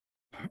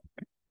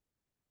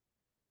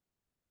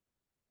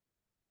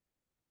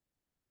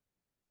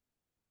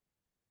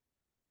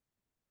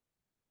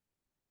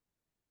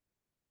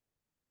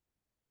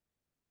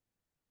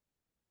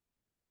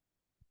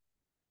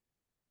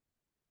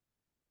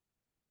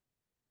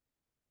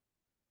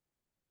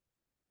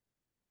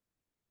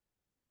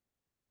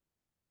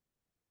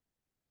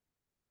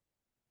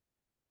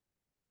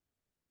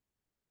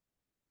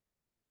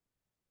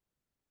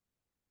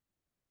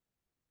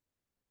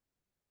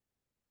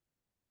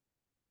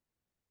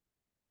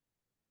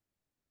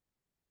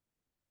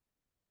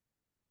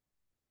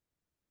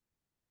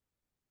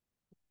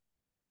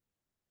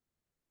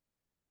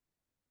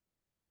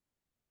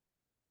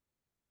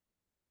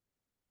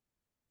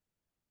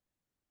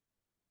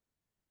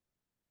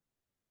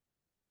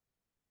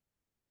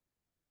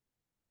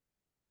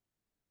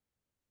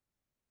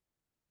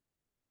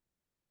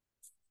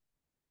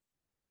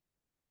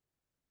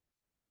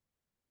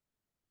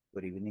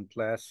Good evening,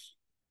 class.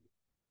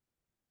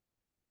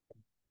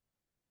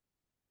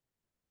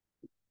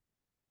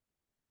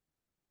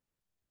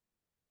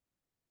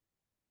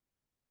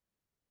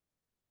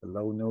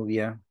 Hello,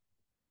 Nubia.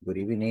 Good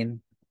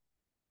evening.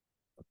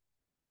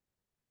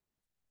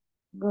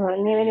 Good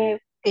evening,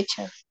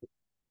 teacher.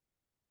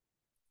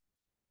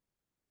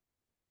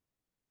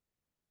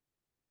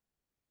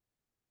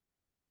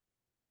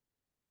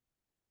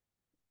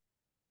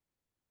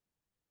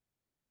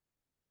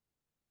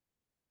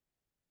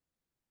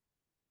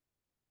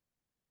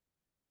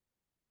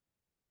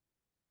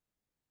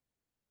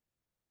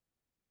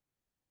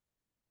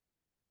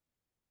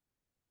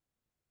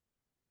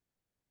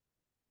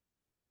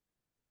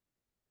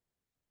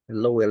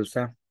 Hello,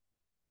 Elsa.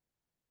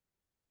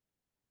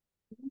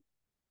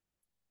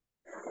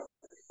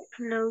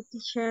 Hello,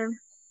 teacher.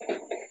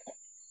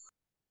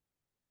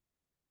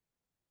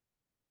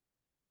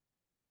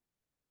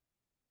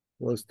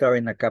 We'll start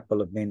in a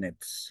couple of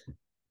minutes.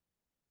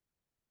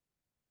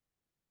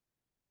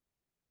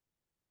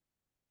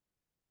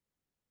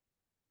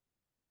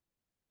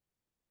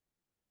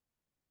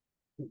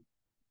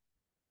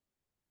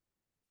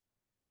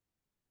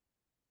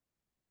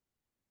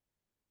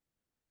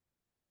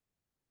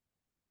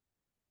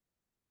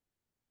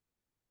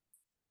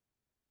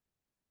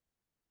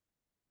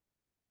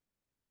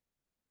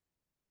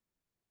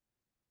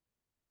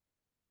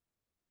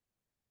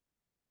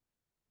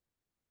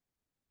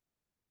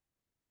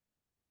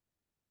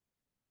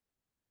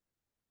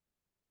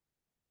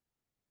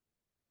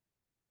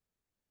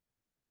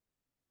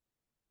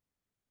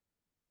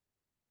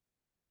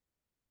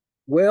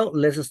 Well,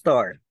 let's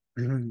start.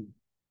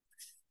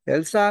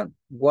 Elsa,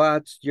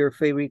 what's your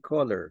favorite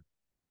color?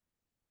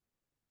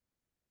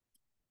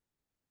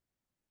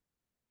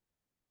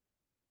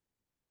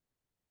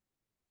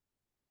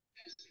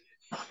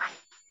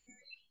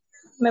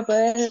 ¿Me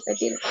puedes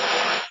repetir?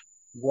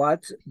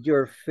 What's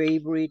your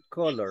favorite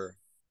color?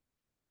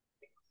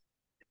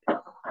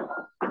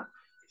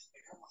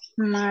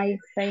 My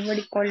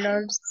favorite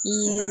colors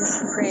is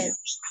red.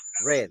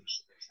 Red.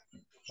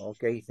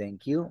 Okay,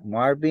 thank you.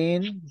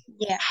 Marvin.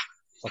 Yeah.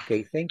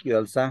 Okay, thank you,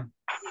 Elsa.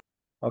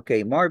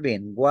 Okay,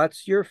 Marvin,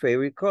 what's your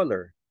favorite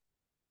color?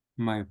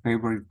 My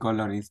favorite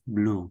color is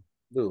blue.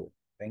 Blue.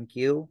 Thank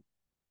you.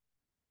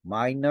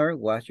 Minor,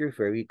 what's your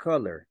favorite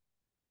color?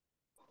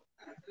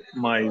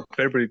 My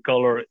favorite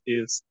color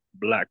is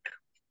black.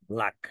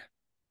 Black.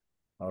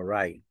 All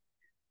right.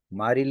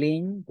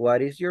 Marilyn,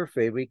 what is your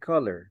favorite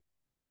color?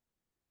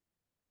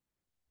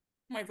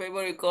 My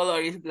favorite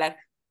color is black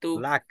too.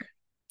 Black.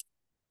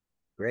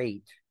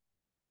 Great.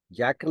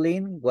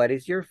 Jacqueline, what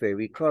is your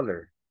favorite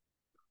color?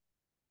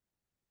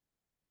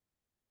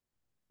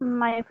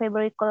 My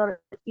favorite color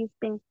is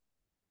pink.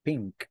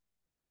 Pink.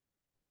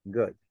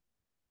 Good.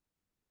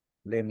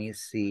 Let me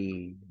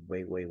see.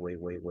 Wait.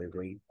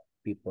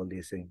 People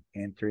listen,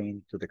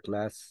 entering to the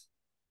class.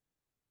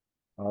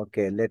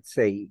 Okay, let's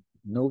say,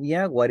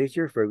 Nubia, what is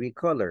your favorite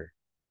color?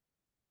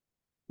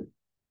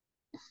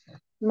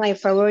 My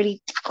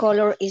favorite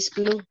color is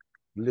blue.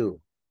 Blue.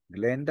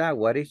 Glenda,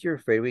 what is your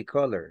favorite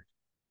color?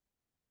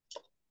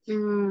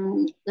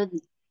 My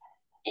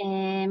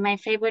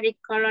favorite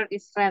color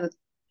is red.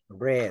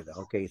 Red.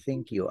 Okay,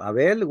 thank you.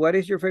 Abel, what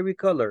is your favorite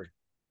color?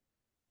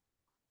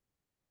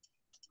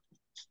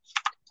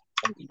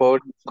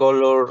 Favorite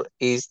color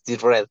is the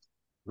red.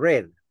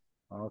 Red.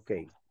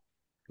 Okay.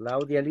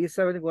 Claudia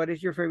Elizabeth, what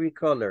is your favorite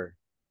color?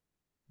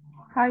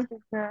 Hi,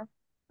 teacher.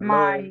 Hello.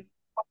 My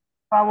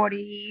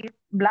favorite is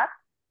black.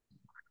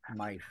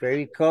 My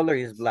favorite color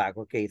is black.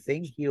 Okay,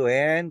 thank you.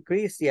 And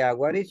Christia,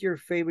 what is your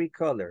favorite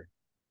color?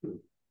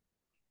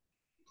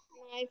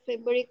 My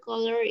favorite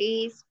color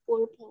is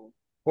purple.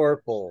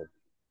 Purple.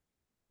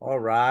 All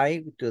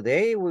right.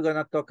 Today we're going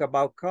to talk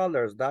about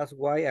colors. That's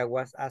why I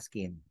was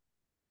asking.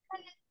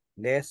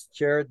 Let's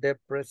share the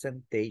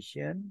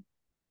presentation.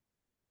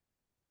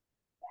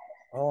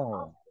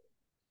 Oh,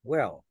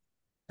 well,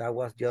 that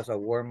was just a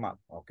warm-up,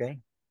 okay?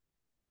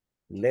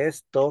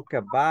 Let's talk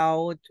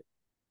about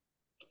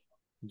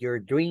your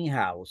dream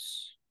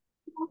house.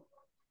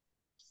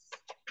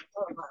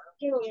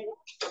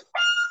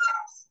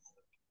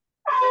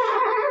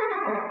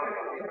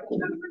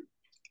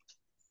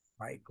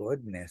 My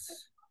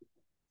goodness.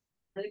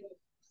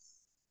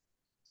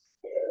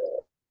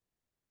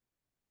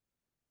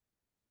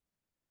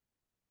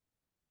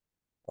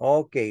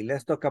 Okay,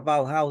 let's talk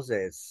about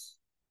houses.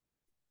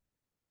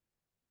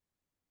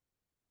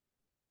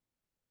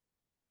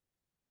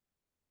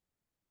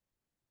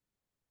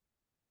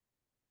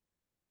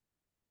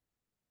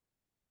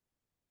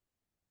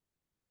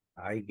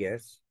 I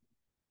guess.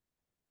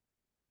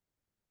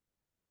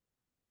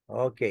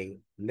 Okay,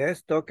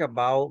 let's talk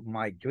about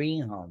my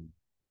dream home.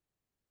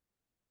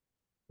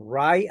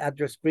 Write a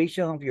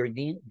description of your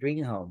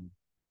dream home.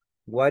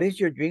 What is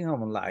your dream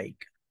home like?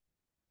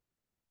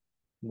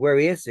 Where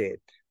is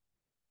it?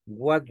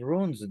 What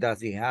rooms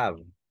does it have?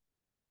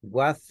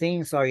 What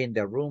things are in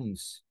the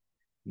rooms?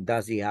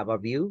 Does it have a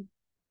view?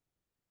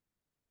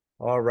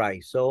 All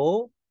right,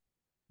 so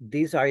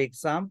these are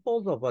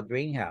examples of a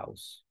dream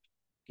house.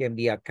 Can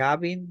be a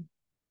cabin,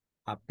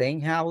 a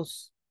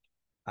penthouse,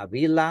 a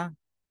villa,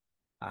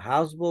 a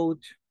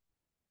houseboat,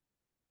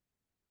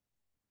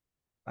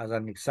 as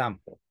an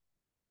example.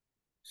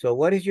 So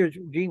what is your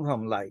dream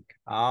home like?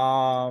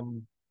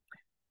 And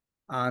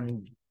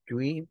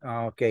dream,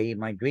 okay,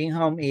 my dream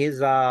home is,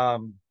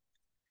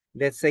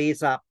 let's say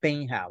it's a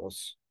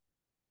penthouse.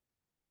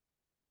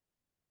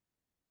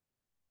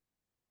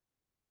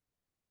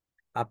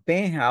 A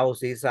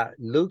penthouse is a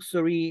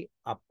luxury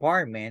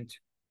apartment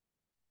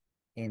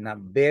in a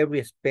very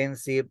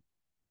expensive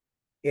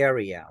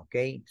area,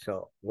 okay?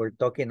 So we're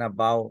talking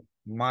about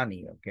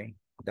money, okay?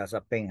 That's a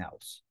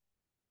penthouse.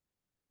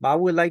 But I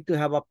would like to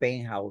have a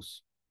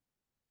penthouse,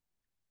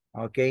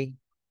 okay?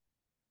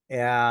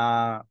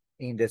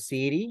 In the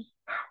city,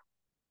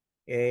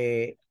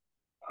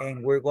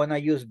 and we're gonna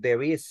use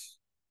there is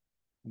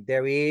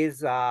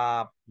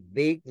a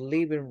big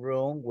living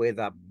room with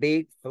a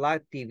big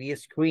flat TV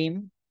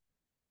screen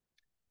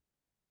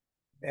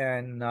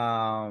and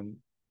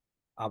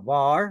a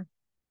bar,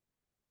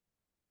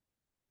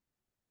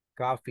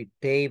 coffee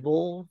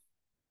table,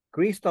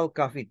 crystal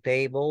coffee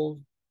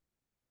table,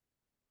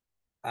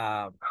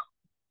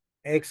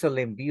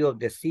 excellent view of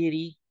the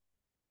city,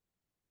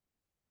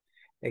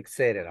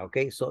 etc.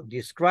 Okay, so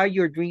describe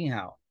your dream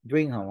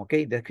home,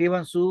 okay?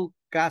 Describan su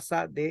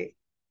casa de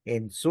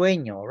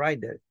ensueño,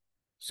 right?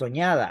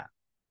 Soñada.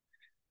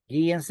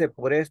 Guíense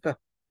por esta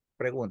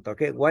pregunta,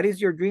 okay? What is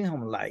your dream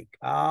home like?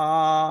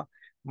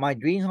 My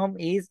dream home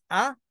is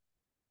a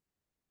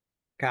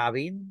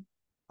cabin,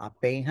 a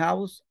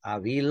penthouse, a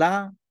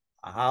villa,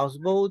 a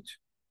houseboat.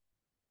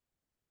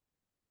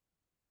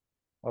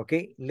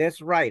 Okay,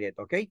 let's write it,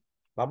 okay?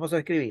 Vamos a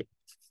escribir.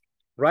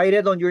 Write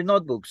it on your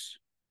notebooks.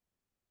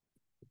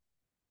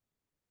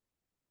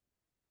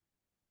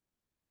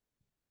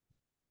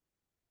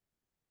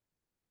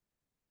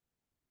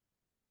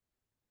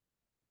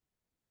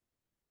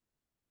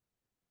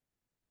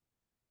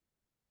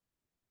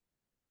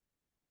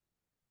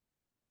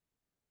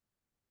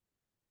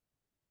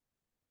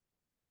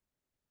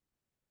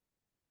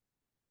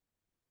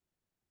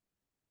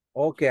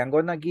 Okay, I'm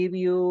gonna give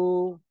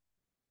you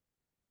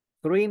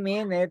 3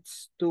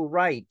 minutes to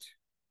write.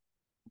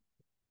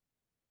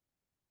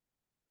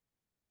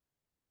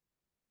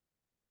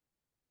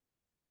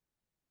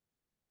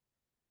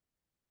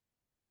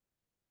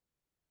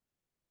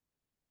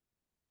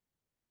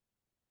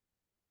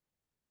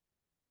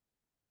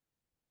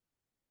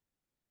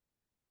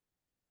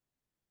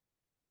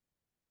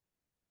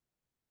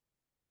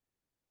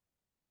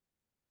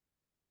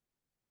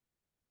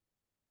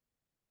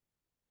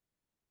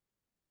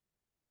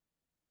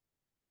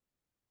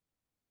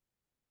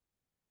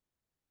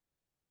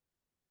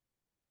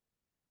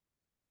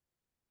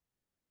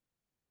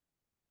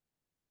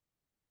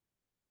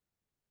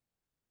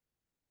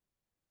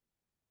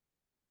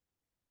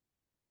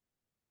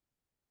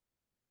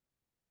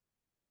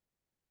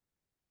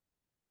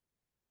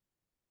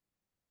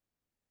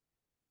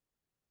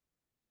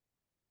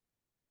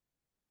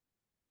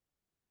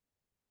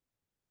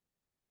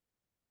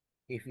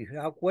 If you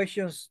have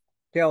questions,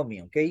 tell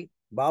me, okay?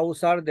 Va a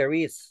usar there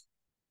is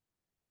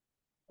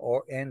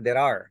and there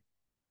are.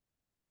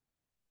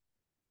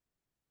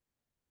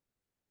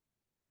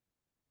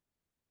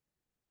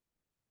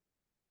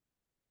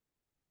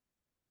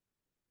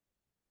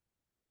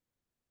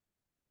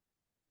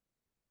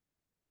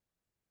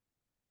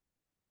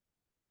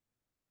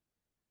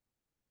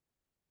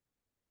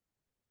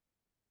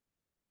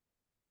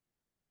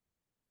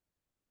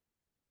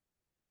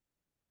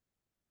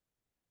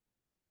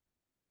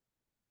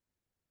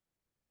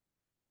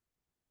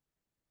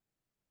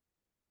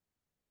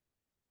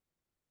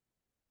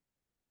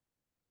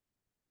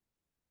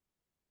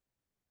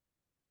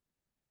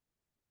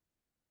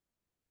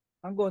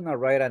 I'm gonna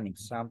write an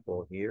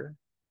example here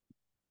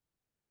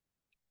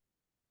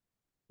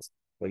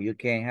so you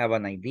can have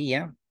an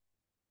idea.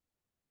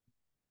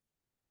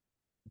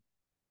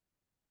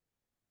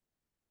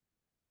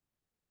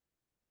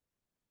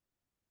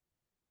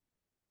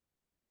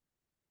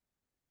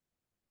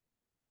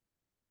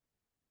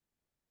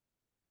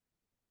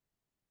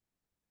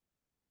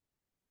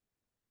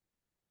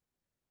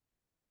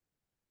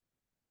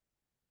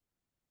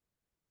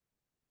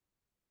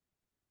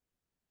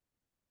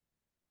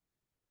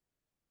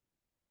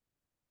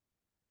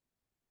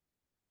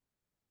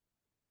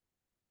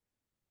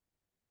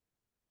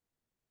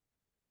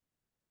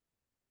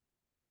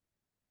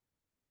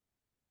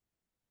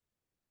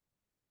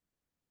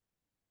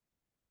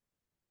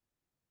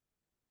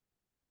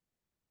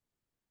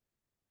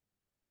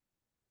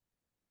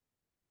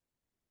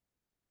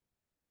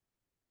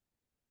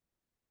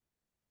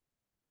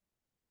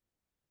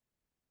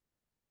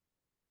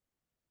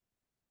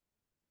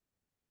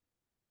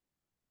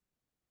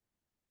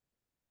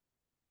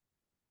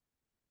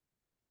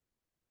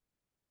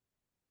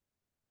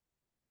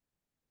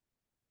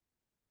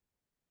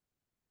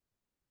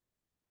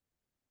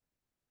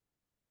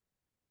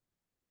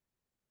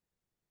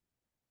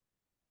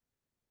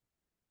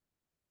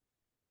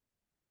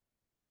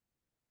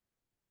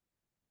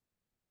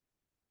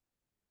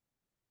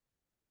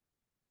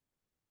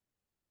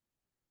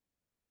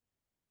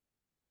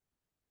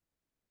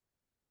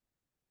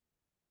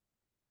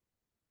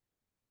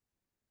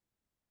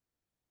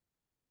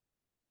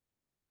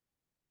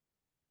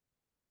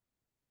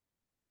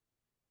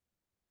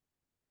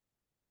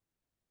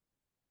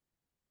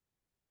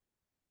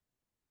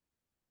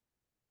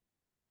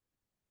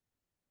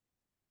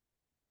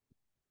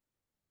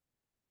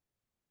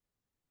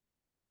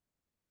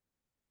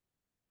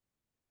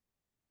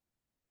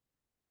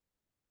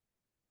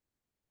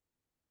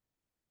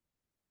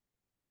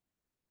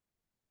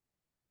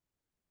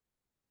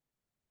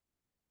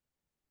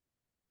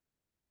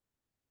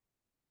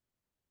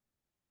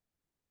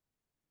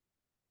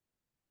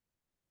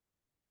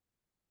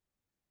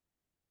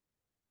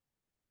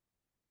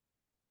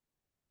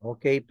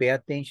 Okay, pay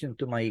attention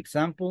to my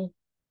example.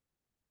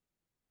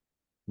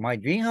 My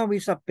dream home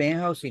is a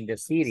penthouse in the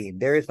city.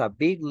 There is a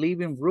big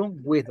living room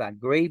with a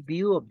great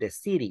view of the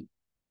city.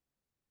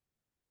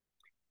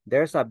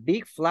 There's a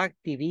big flat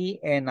TV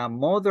and a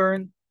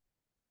modern,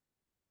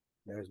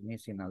 there's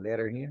missing a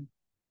letter here,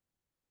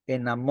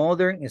 and a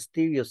modern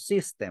stereo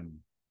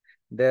system.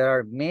 There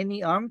are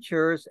many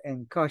armchairs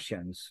and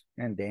cushions,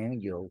 and then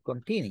you'll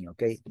continue,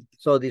 okay?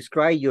 So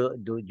describe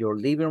your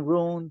living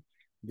room,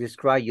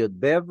 describe your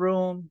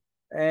bedroom,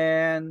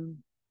 and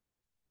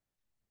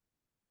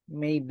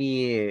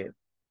maybe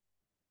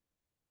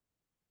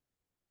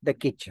the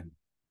kitchen.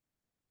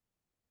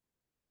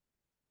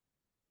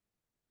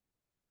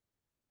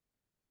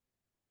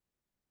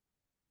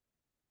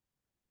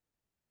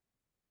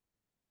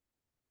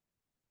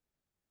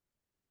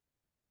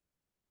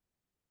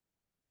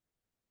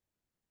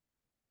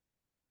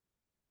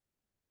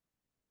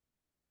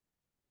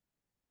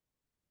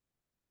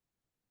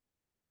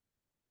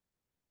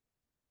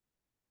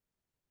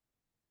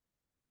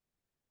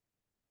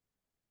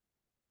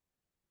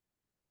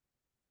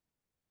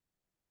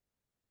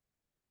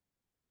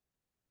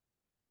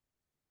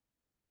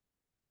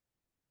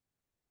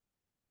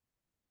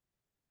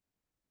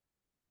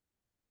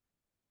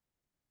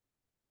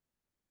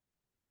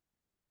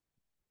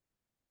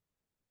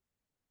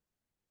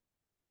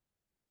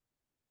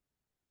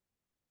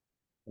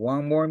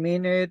 One more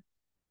minute.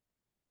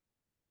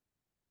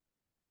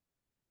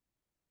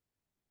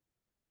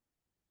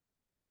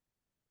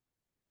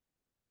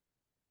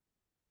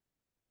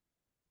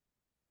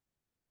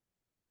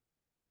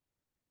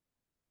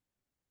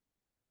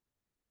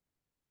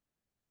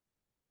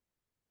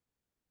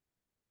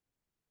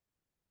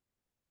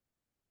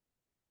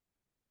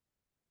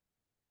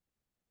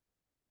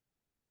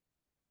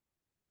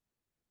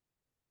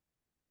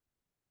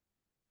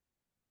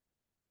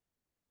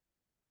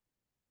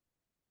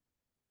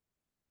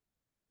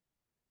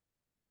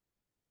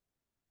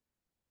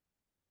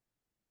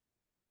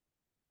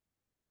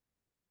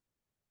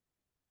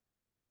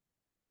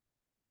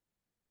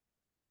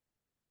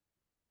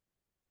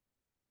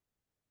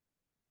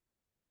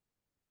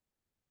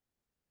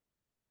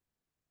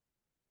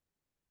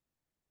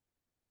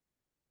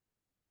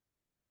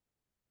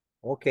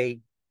 Okay.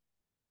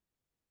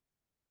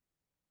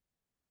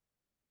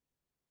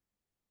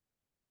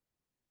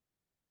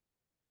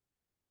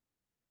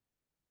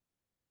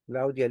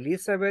 Claudia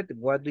Elizabeth,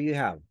 what do you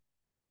have?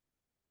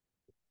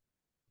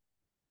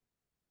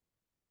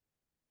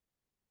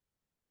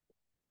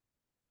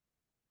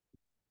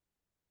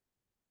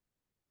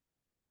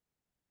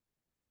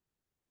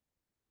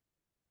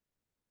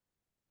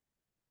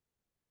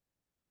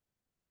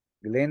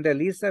 Glenda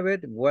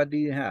Elizabeth, what do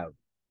you have?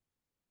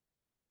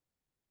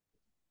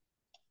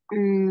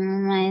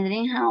 My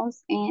dream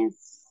house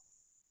is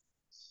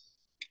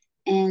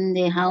in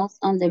the house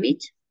on the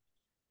beach.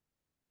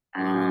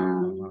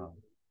 And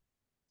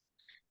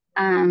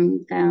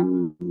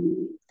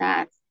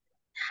that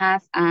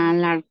has a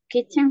large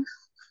kitchen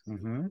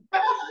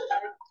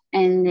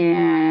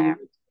and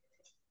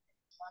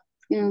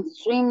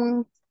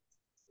swimming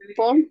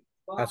pool.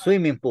 A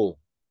swimming pool.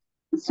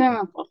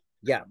 Swimming pool.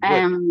 Yeah,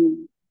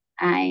 good.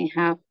 I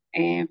have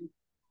a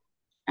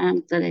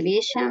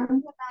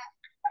television.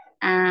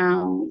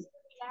 A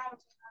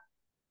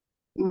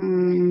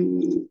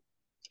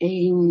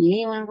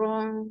living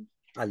room.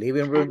 A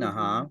living room,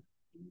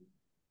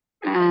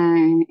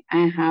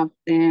 I have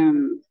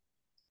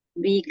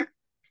big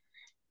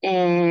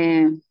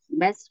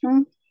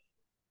bedroom.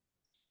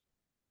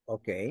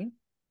 Okay.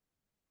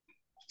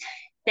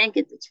 Thank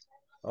you, teacher.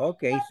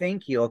 Okay,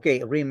 thank you.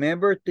 Okay,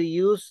 remember to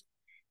use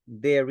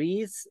there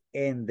is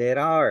and there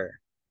are.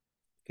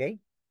 Okay.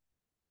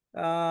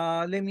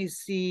 Let me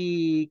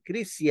see,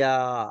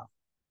 Crisia.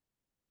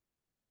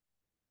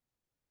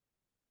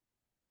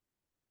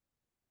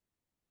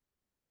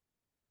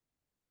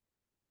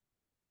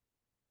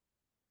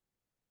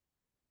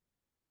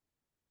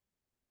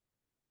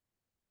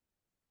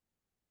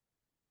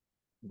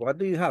 What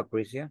do you have,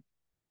 Crisia?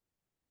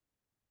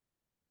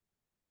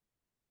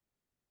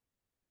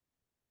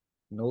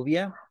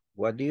 Nubia,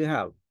 what do you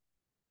have?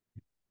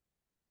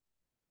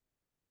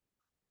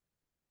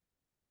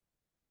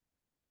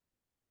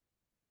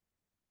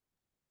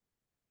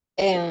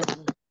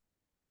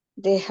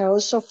 The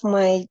house of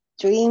my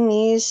dream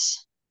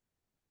is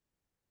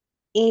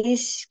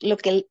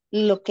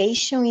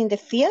location in the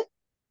field.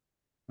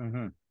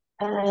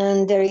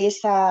 And there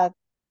is a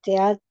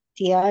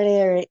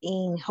theater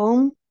in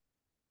home.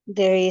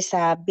 There is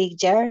a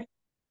big yard.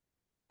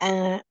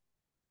 There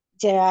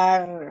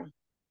are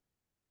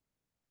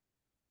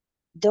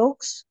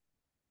dogs.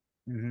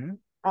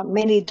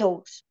 Many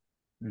dogs.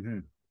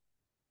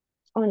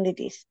 Only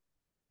this.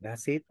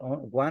 That's it.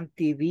 One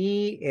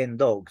TV and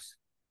dogs.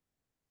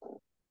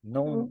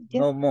 No,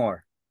 no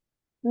more.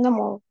 No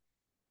more.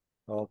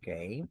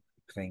 Okay,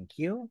 thank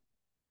you.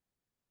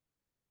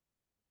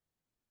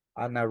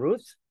 Ana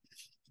Ruth?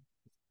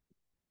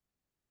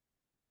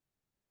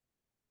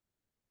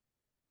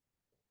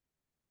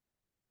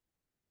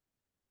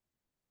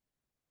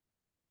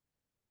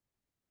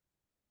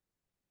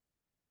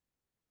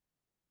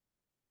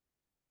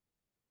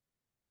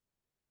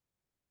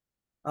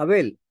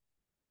 Abel,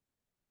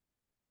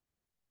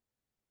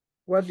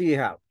 what do you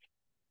have?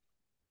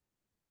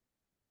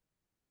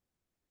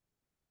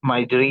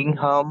 My dream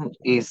home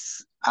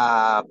is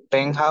a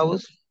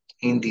penthouse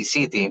in the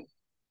city.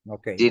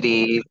 Okay.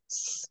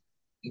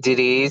 There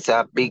is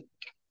a big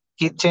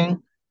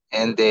kitchen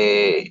and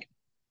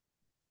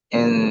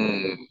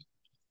and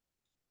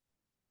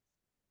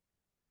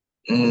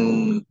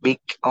big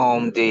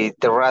on the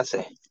terrace.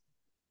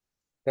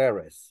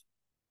 Terrace.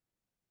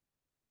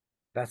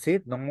 That's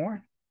it, no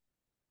more.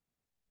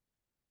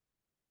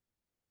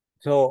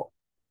 So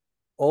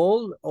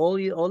all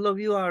of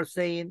you are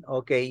saying,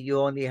 okay,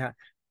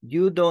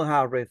 you don't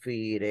have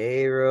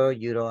refrigerator,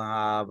 you don't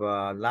have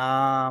a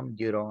lamp,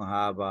 you don't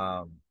have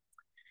a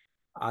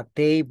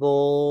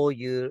table,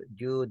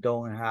 you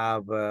don't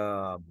have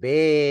a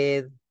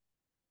bed,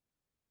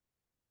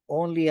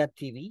 only a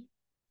TV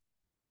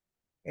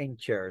and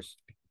chairs.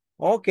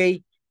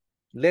 Okay,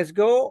 let's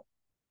go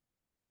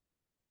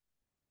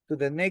to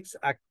the next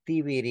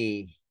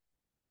activity.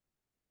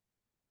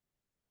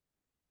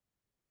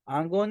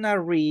 I'm gonna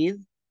read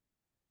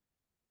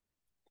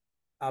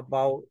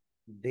about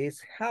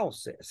these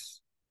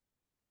houses.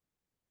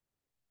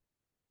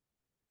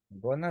 I'm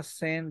gonna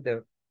send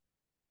the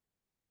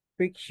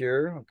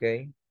picture,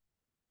 okay?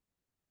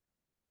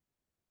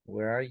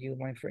 Where are you,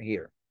 my friend?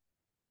 Here.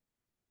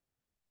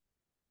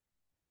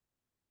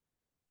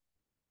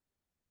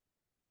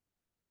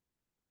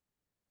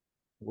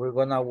 We're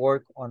gonna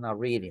work on a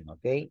reading,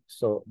 okay?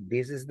 So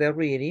this is the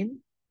reading.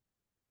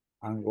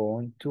 I'm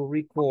going to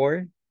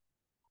record.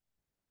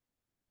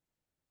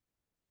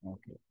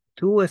 Okay.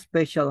 Two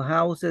special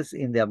houses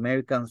in the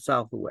American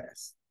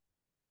Southwest.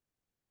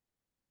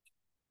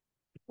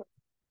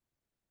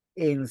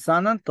 In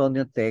San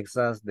Antonio,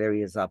 Texas, there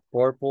is a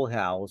purple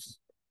house.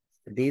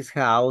 This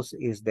house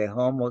is the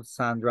home of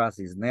Sandra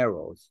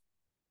Cisneros.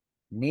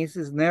 Mrs.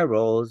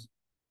 Cisneros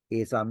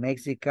is a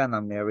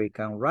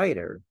Mexican-American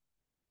writer.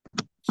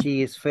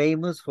 She is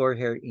famous for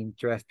her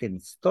interesting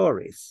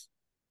stories.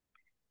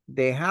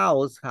 The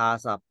house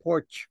has a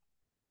porch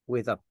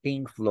with a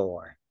pink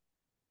floor.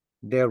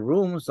 The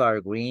rooms are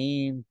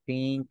green,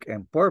 pink,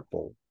 and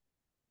purple.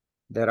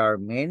 There are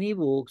many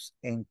books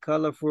and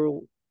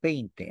colorful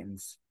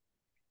paintings.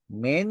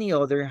 Many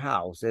other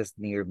houses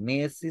near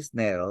Mrs.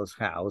 Nettle's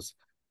house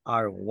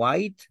are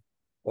white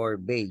or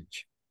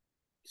beige.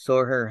 So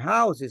her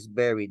house is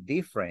very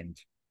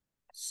different.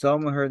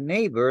 Some of her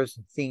neighbors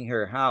think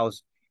her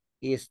house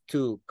is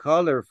too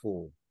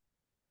colorful,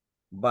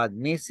 but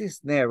Mrs.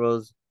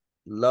 Nettles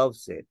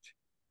loves it.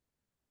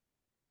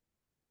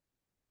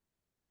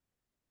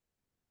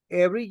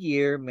 Every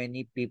year,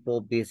 many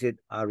people visit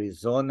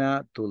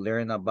Arizona to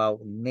learn about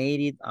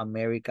Native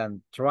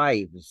American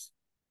tribes.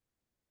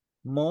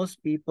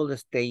 Most people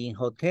stay in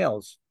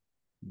hotels,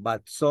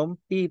 but some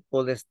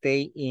people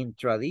stay in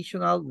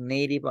traditional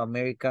Native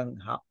American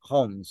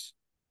homes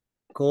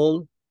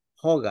called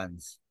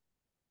hogans.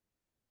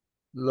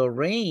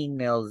 Lorraine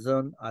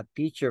Nelson, a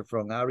teacher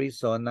from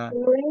Arizona,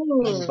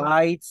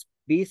 invites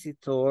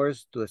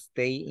visitors to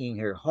stay in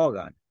her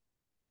hogan.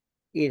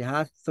 It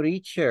has 3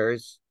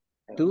 chairs,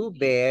 2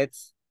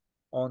 beds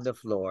on the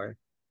floor,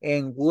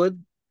 and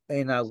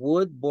a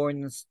wood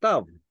burning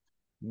stove.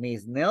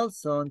 Miss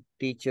Nelson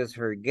teaches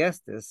her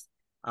guests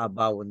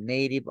about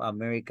Native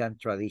American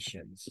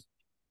traditions.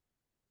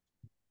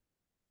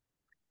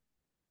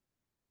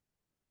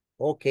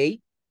 Okay,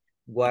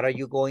 what are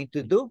you going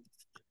to do?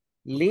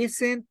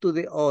 Listen to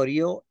the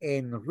audio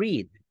and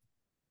read.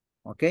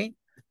 Okay,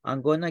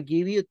 I'm gonna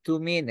give you 2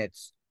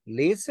 minutes.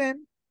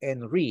 Listen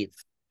and read.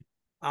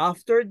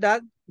 After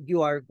that,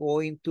 you are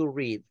going to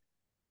read.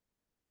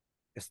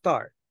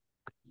 Start.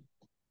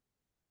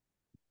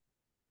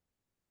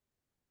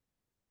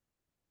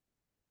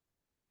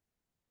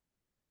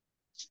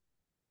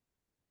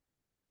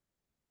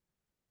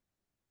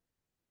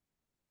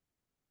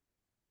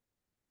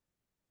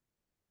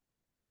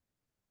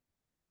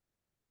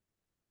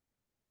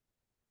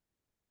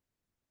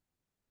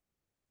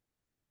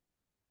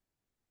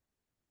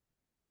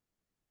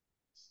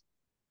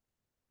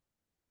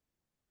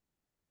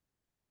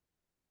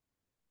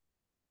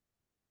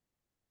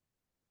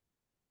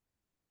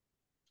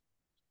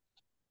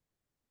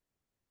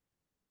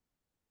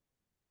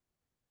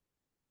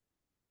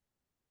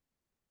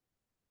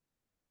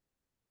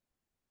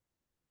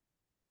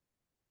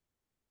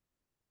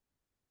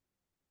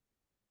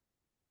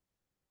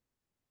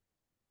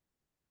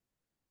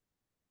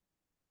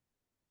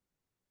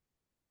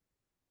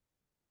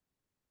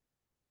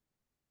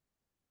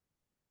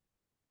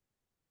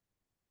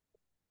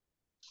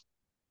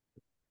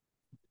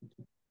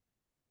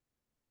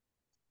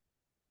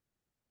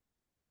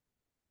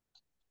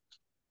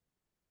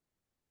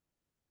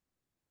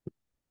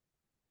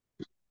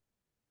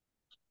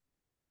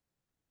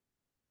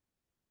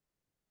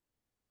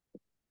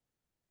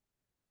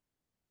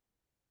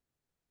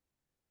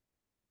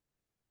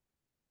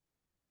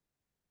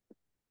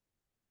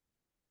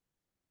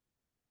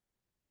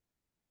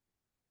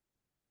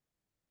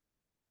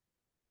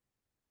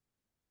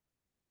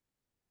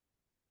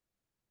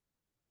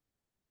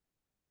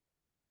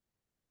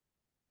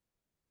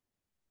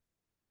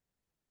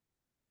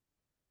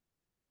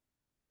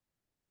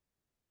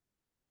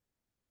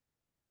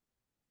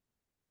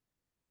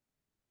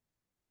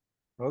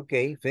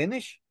 Okay,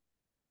 finish.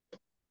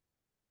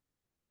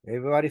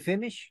 Everybody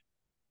finish?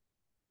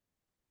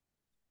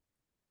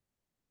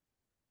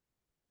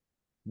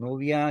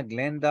 Nubia,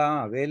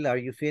 Glenda, Abel, are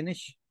you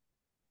finished?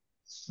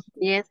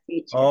 Yes,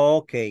 teacher.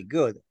 Okay,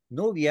 good.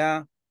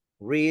 Nubia,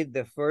 read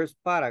the first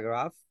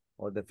paragraph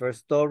or the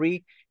first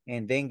story,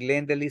 and then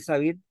Glenda,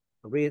 Elizabeth,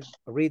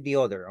 read the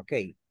other.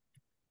 Okay,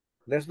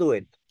 let's do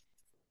it.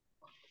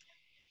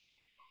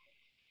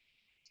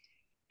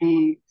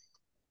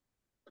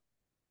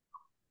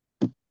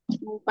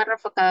 Un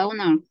párrafo cada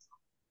uno.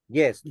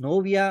 Yes,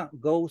 Nubia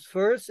goes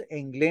first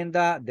and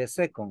Glenda the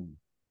second.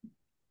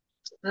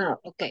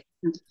 Okay.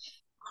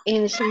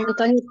 In San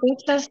Antonio,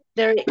 Texas,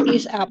 there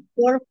is a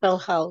purple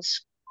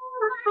house.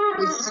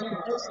 This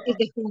house is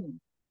the home.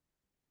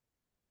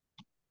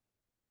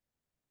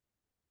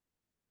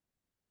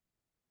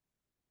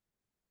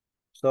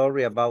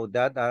 Sorry about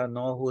that. I don't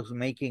know who's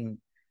making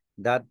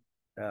that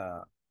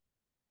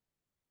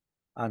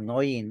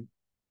annoying.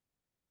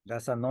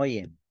 That's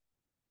annoying.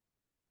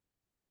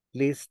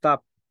 Please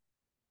stop.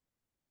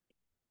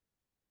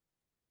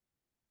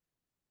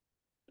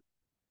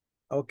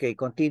 Okay,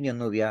 continue,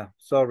 Nubia.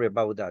 Sorry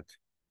about that.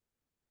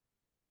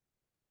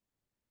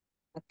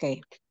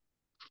 Okay.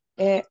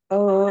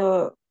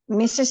 Mrs.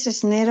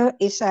 Cisnero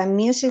is a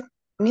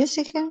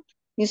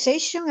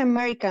musician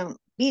American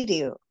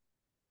video.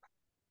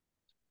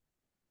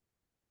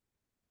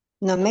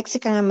 No,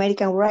 Mexican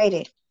American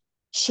writer.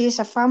 She is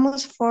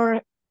famous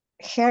for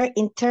her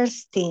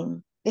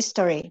interesting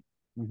story.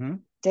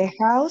 Mhm. The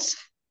house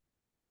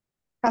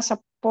has a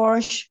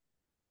porch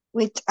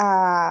with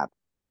a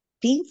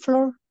pink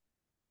floor.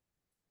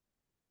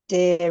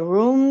 The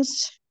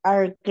rooms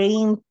are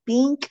green,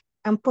 pink,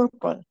 and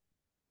purple.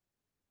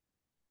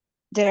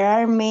 There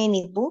are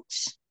many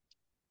books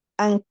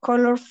and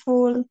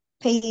colorful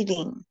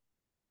painting.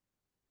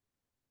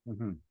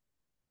 Mhm.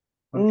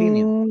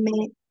 Continue.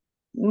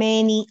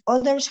 Many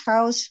others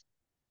house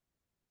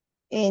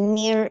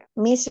near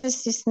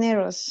Mrs.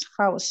 Cisneros'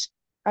 house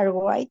are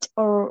white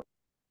or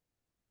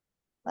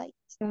like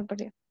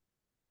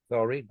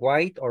Sorry,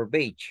 white or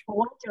beige?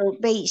 white or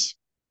beige.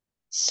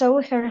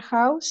 So her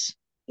house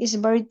is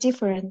very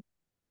different.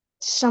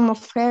 Some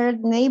of her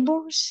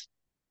neighbors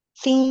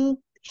think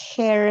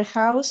her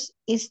house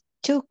is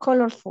too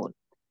colorful,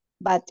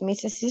 but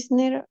Mrs.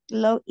 Cisneros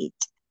love it.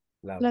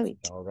 Love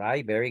it. All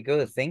right, very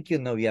good. Thank you,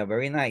 Nubia.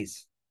 Very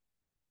nice.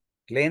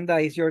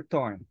 Glenda, it's your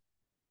turn.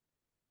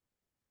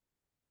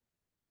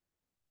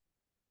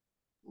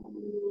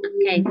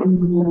 Okay.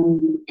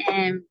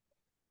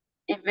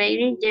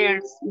 Every year,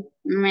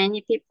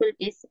 many people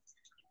visit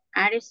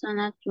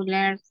Arizona to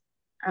learn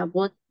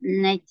about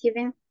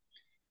Native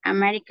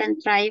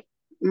American tribe.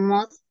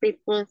 Most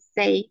people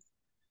say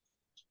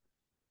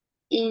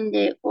in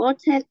the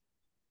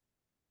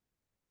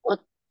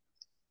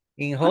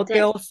In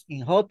hotels,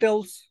 in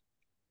hostels,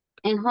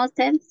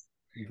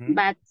 Mhm.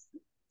 but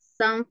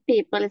some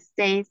people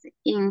stay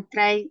in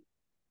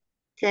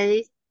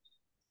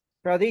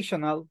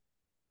Traditional.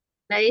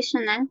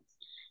 traditional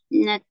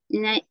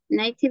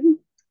Native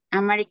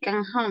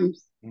American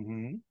homes.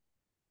 Mhm.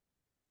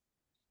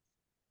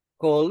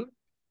 Call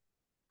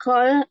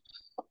Call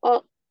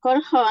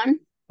home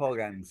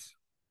Hogans.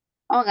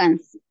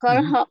 organs.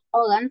 Mhm.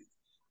 Organs.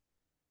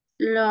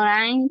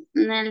 Lorraine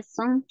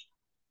Nelson,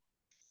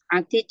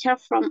 a teacher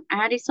from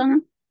Arizona,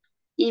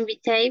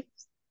 invited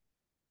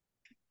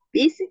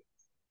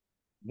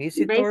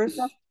Visitors.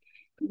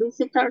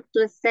 visitor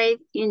to stay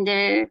in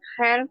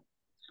her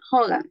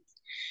home.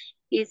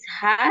 It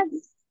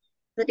has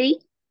 3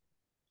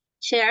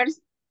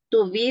 chairs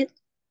to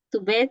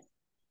bed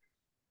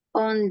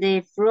on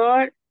the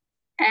floor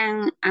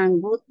and a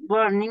wood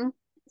burning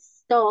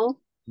stove.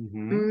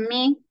 Mhm.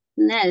 Me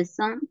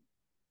Nelson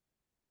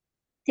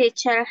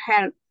teacher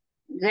her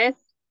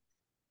guests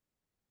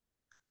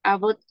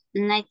about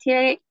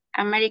Native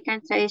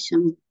American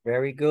tradition.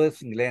 Very good,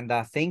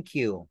 Glenda. Thank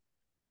you.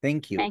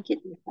 Thank you. Thank you,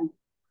 teacher.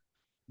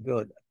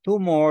 Good. Two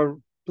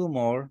more.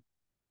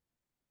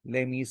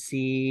 Let me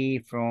see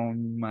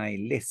from my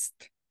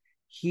list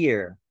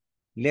here.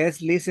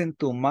 Let's listen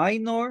to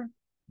Minor,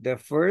 the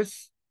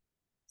first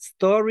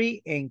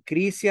story, and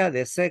Crisia,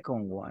 the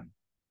second one.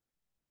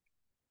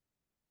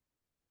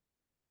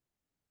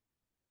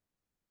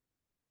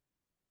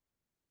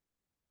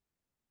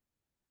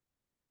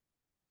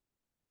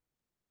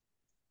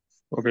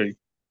 Okay.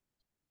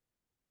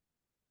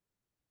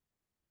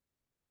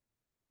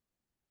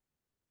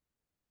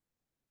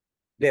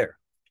 There.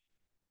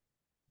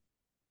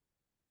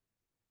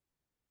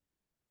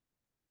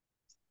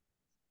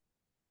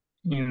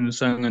 In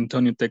San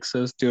Antonio,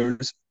 Texas,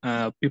 there's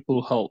a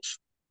people house.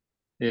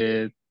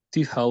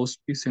 This house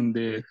is in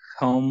the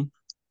home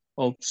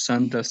of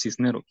Santa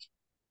Cisneros.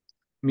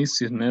 Miss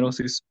Cisneros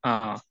is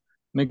a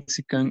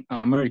Mexican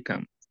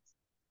American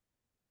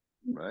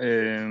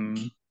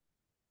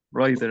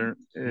writer.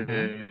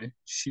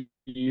 She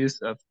is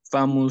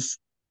famous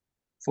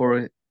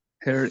for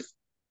her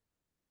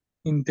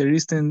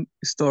interesting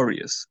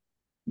stories.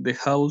 The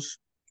house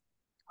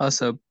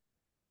has a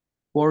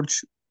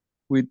porch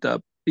with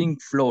a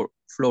pink floor.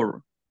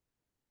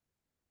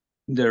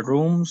 The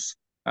rooms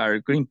are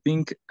green,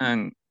 pink,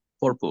 and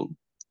purple.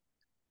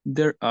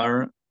 There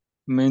are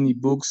many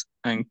books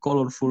and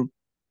colorful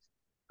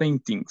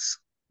paintings.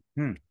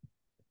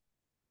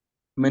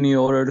 Many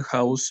other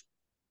houses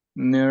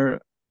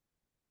near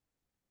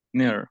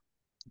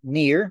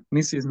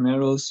Mrs.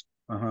 Nero's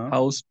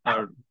house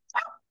are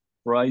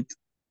bright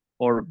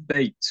or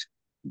beige.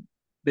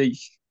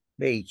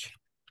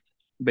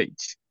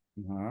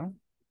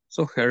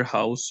 So her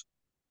house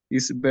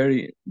is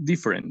very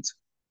different.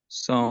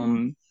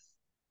 Some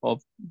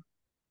of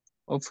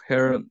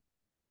her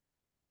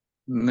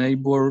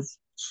neighbors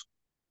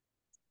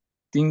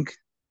think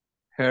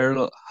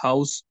her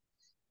house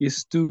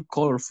is too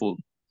colorful,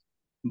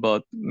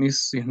 but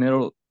Miss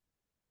Cisneros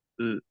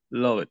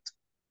love it.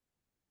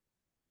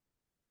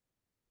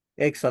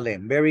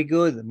 Excellent. Very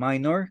good.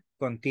 Minor,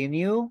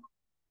 continue.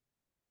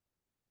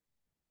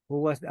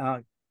 Who was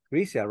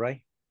Crisia,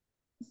 right?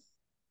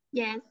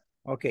 Yes.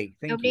 Okay,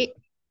 thank you.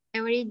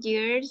 Every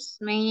year,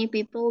 many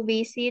people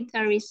visit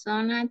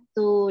Arizona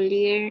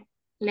to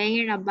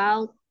learn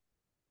about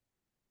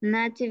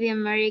Native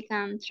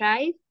American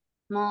tribes.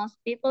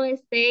 Most people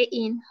stay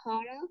in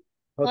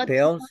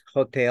hotels,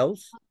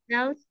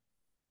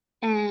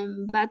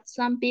 but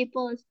some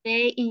people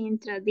stay in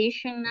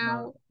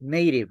traditional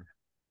Native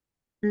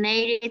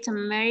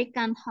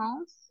American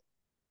homes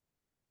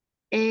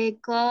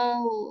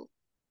called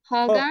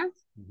hogans.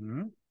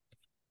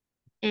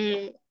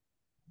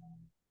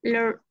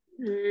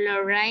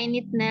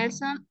 Lorraine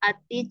Nelson, a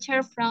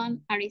teacher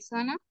from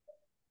Arizona,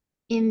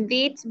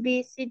 invites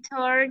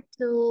visitors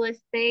to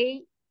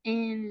stay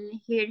in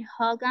her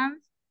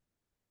hogans.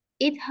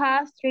 It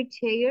has 3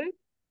 chairs,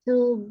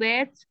 2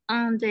 beds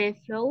on the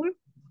floor,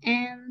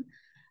 and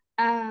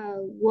a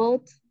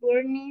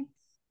wood-burning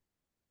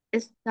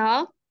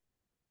stove.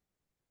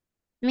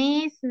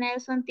 Miss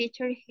Nelson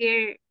teaches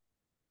her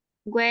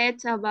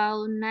words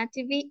about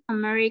Native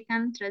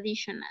American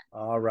traditions.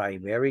 All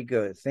right, very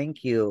good.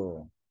 Thank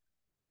you.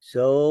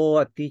 So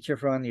a teacher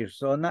from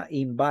Arizona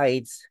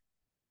invites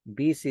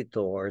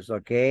visitors,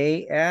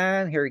 okay?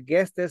 And her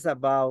guest is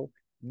about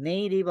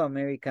Native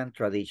American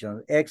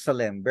traditions.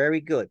 Excellent, very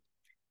good.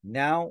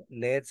 Now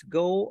let's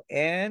go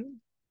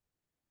and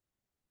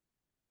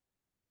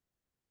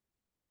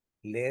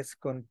let's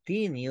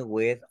continue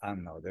with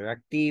another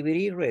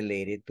activity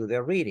related to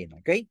the reading,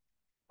 okay?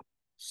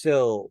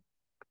 So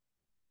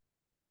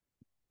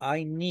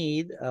I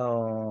need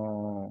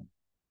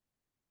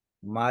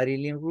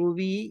Marilyn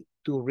Ruby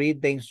to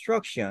read the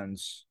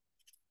instructions.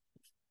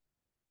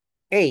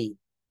 A,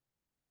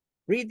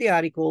 read the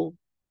article.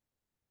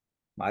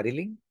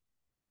 Marilyn?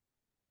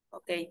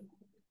 Okay.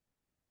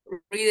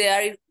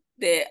 Read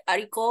the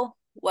article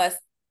was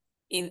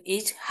in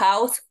each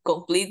house,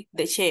 complete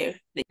the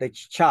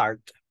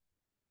chart.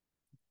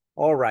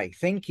 All right,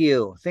 thank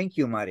you. Thank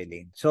you,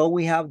 Marilyn. So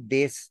we have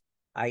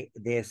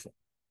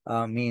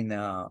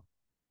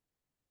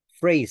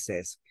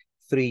phrases.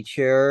 3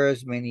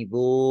 chairs, many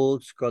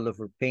books,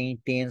 colorful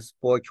paintings,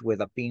 porch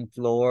with a pink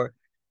floor,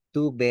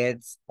 2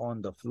 beds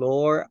on the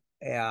floor,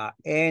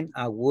 and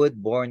a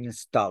wood burning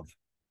stove.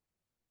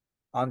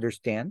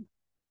 Understand?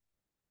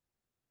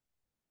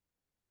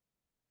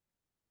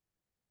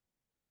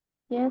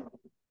 Yes.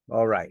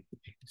 All right.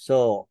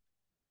 So,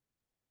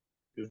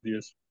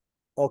 yes.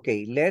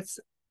 Okay,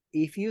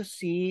 if you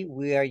see,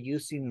 we are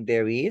using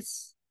there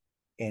is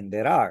and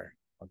there are.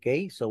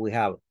 Okay, so we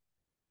have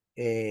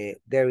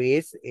there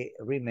is,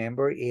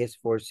 remember, is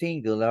for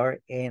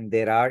singular, and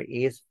there are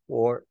is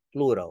for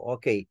plural.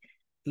 Okay,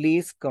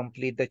 please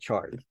complete the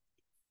chart.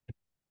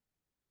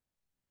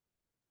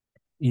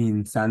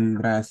 In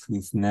Sandra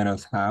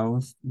Cisneros'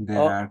 house,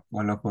 there are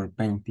colorful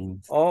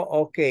paintings.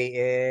 Oh,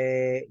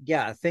 okay.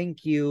 Yeah,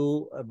 thank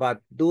you.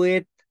 But do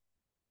it.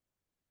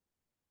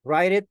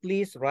 Write it,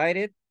 please. Write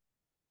it.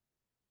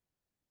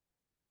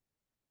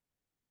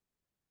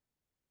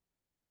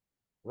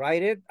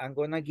 Write it. I'm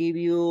going to give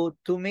you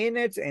 2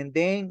 minutes, and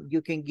then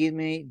you can give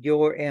me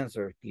your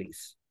answer,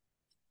 please.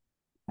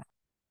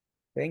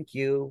 Thank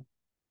you.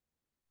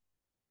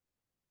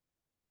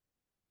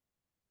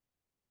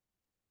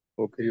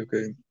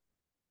 Okay.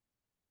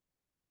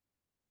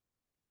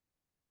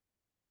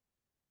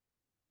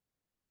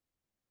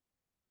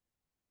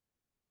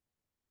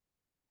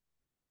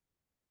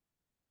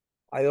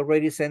 I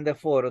already sent the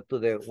photo to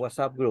the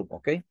WhatsApp group,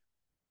 okay?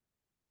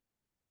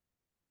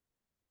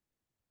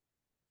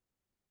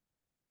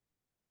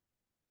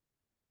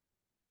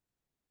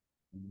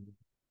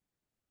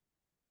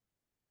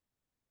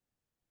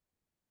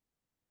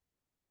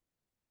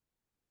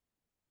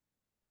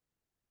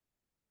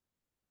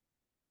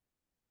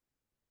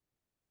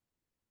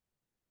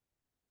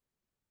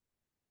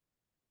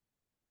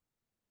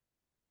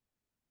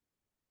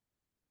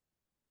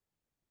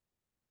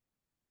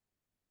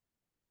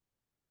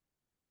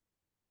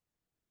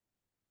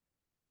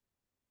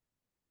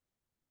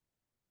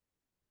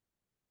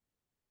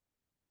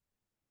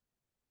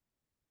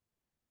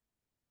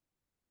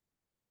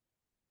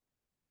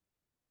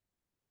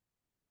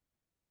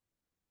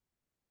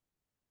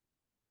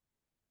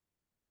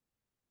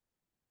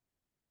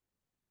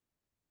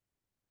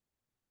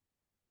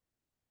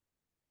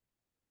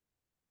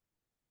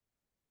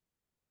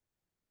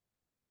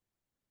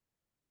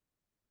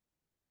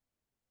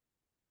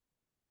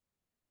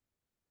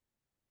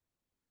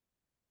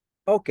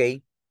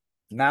 Okay,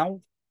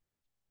 now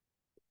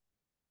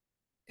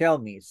tell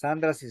me,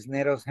 Sandra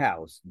Cisneros'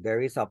 house.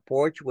 There is a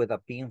porch with a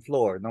pink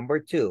floor.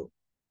 Number 2.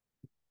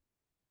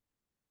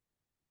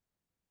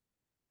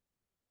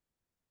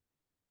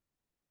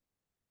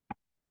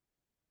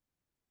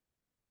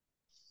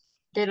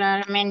 There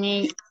are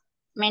many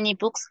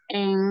books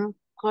and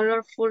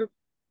colorful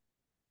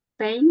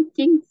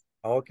paintings.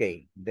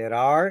 Okay, there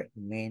are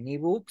many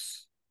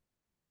books.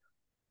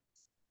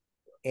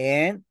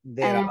 And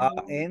there are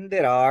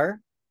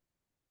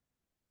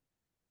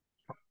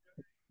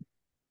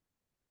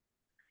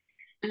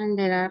And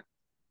there are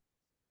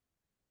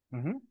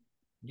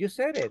you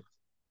said it.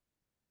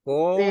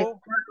 the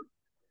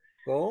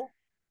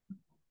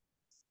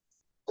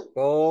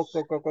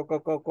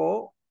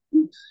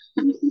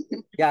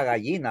Ya,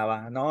 gallina,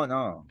 va. No,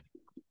 no.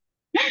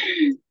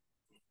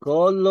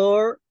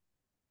 Colorful.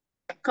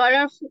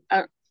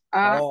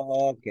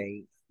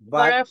 Okay.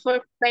 But colorful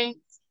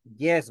paints.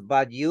 yes,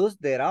 but use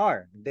there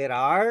are. There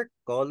are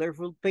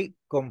colorful paint.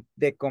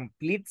 The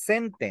complete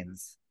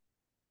sentence.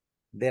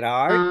 There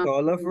are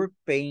colorful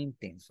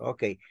paintings.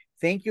 Okay.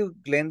 Thank you,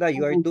 Glenda.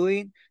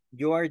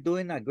 You are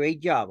doing a great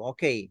job.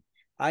 Okay.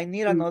 I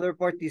need another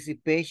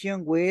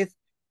participation with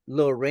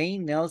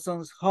Lorraine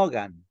Nelson's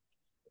Hogan.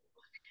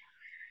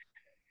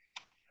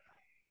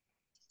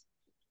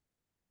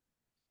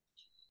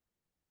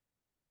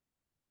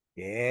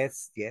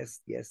 Yes.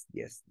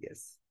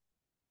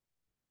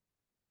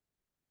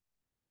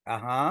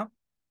 Uh-huh.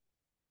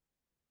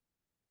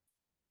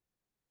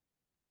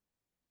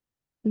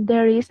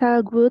 There is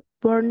a wood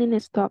burning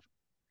stove.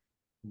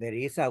 There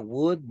is a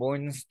wood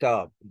burning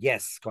stove.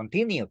 Yes,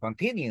 continue.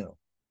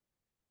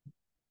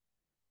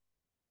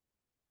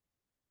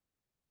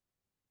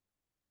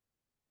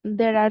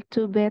 There are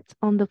 2 beds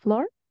on the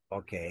floor.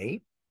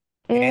 Okay.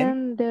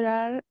 And there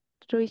are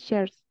 3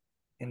 chairs.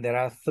 And there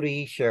are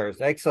 3 chairs.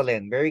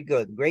 Excellent. Very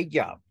good. Great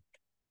job.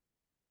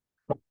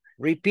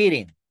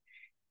 Repeating.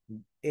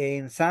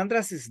 In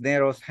Sandra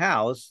Cisneros'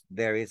 house,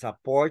 there is a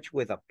porch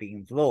with a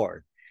pink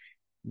floor.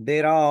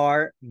 There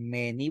are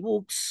many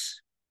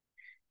books.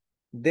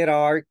 There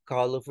are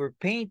colorful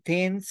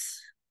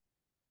paintings.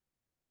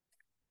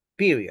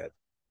 Period.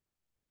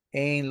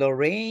 In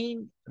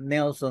Lorraine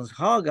Nelson's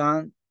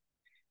Hogan,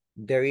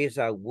 there is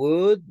a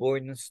wood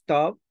burning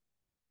stove.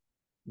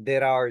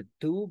 There are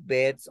 2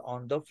 beds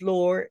on the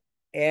floor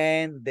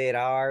and there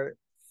are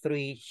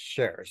 3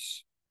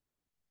 chairs.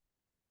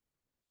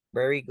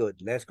 Very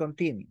good. Let's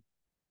continue.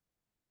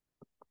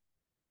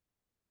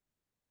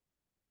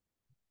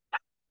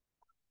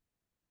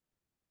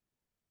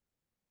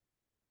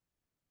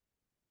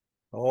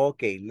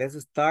 Okay, let's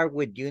start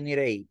with Unit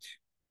 8.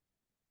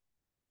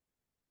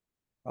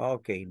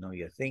 Okay, no,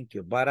 yeah, thank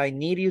you. But I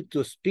need you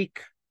to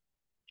speak.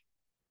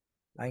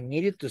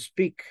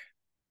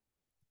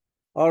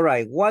 All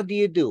right, what do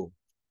you do?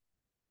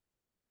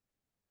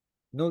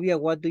 Nubia,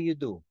 what do you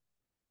do?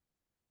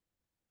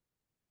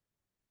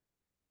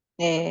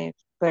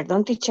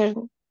 Perdón, teacher.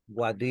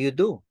 What do you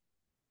do?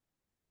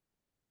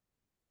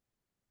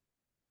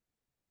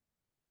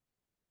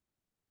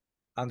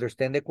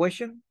 Understand the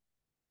question?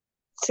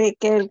 Sí,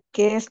 ¿qué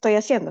estoy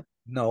haciendo?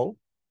 No.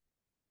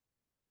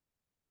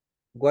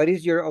 What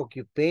is your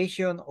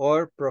occupation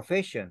or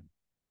profession?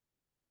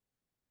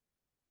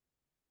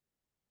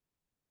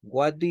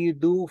 What do you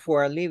do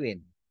for a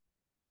living?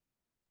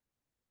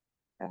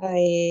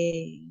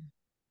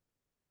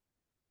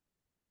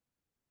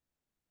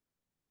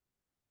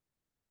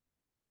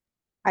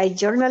 I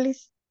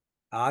journalist.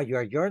 You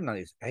are a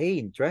journalist. Hey,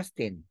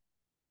 interesting.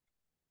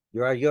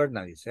 You are a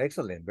journalist.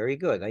 Excellent. Very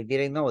good. I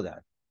didn't know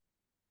that.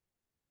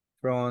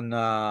 From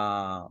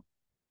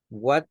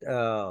what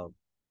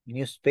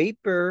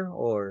newspaper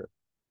or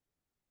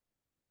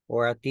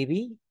a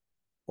TV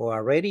or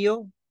a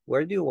radio?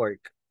 Where do you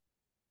work?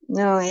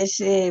 No, es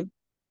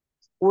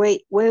web,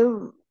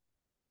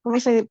 ¿cómo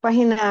se dice?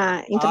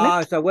 Página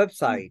internet. It's a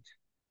website.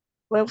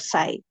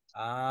 Website.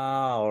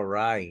 All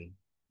right.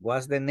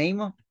 What's the name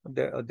of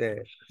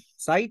the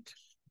site?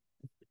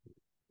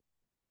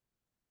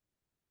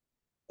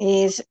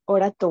 Is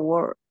Orato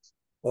Word.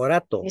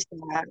 Orato.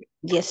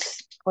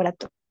 Yes,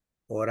 Orato.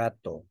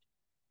 Orato.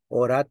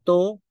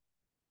 Orato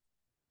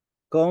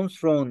comes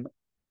from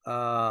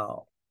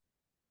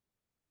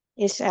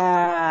It's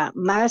a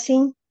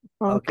magazine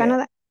from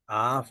Canada.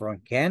 From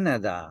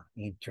Canada.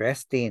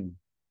 Interesting.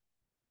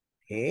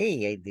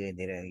 Hey,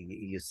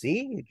 you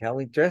see how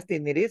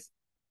interesting it is?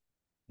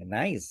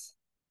 Nice.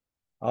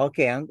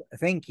 Okay,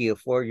 thank you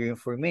for your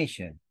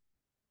information.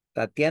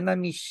 Tatiana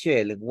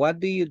Michelle, what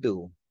do you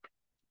do?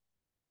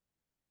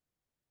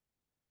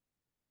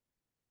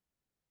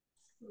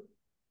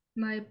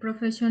 My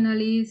professional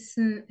is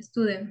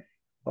student.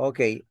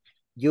 Okay,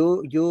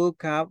 you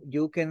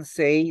can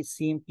say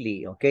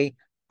simply, okay,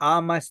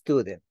 I'm a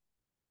student.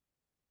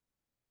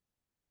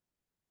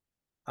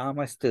 I'm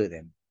a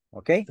student,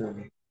 okay?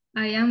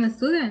 I am a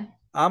student.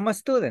 I'm a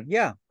student,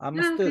 yeah, I'm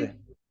a student.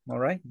 Okay. All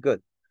right,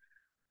 good.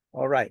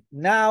 All right,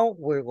 now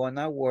we're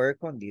gonna work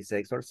on these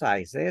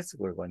exercises.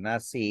 We're gonna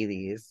see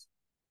this.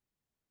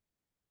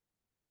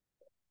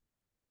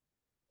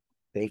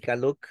 Take a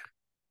look.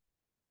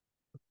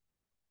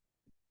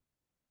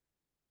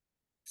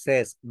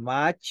 Says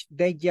match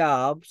the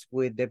jobs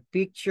with the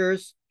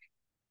pictures.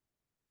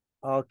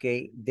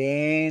 Okay,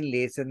 then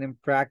listen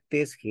and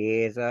practice.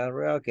 Here's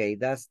okay,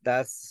 that's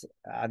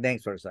an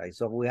exercise.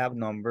 So we have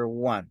number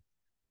one.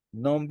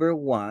 Number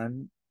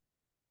one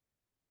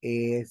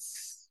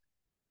is,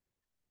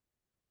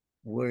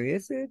 where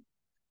is it?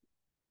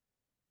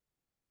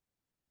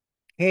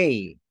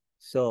 K.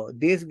 So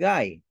this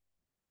guy,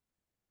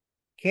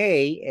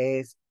 K,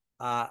 is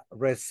a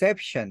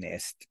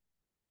receptionist.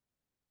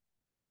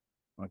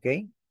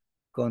 Okay,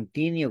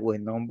 continue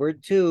with number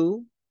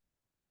two.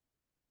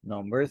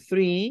 Number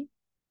three,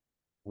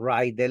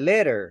 write the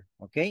letter.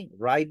 Okay,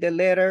 write the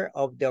letter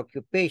of the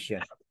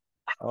occupation.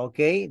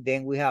 Okay,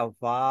 then we have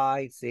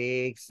 5,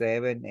 6,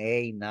 7,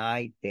 8,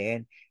 9,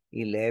 10,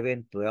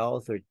 11,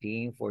 12,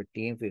 13,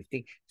 14,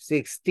 15,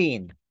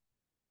 16.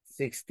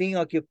 16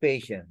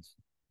 occupations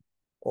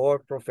or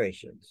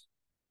professions.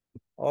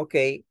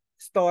 Okay,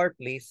 start,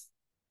 please.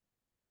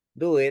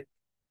 Do it.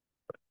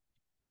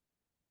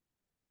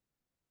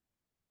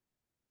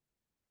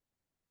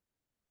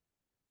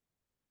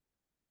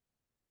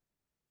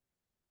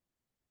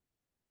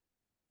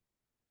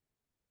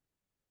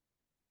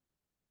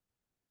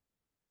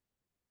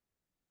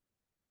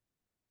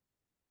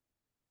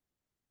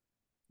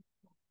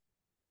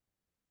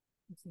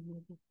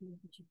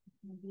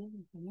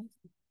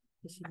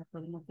 Que si no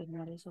podemos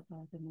terminar eso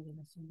para la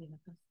remodelación de la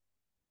casa.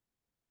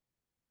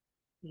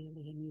 Él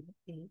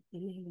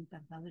es el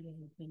encargado, él es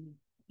el dueño,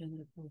 yo no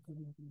le puedo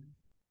terminar.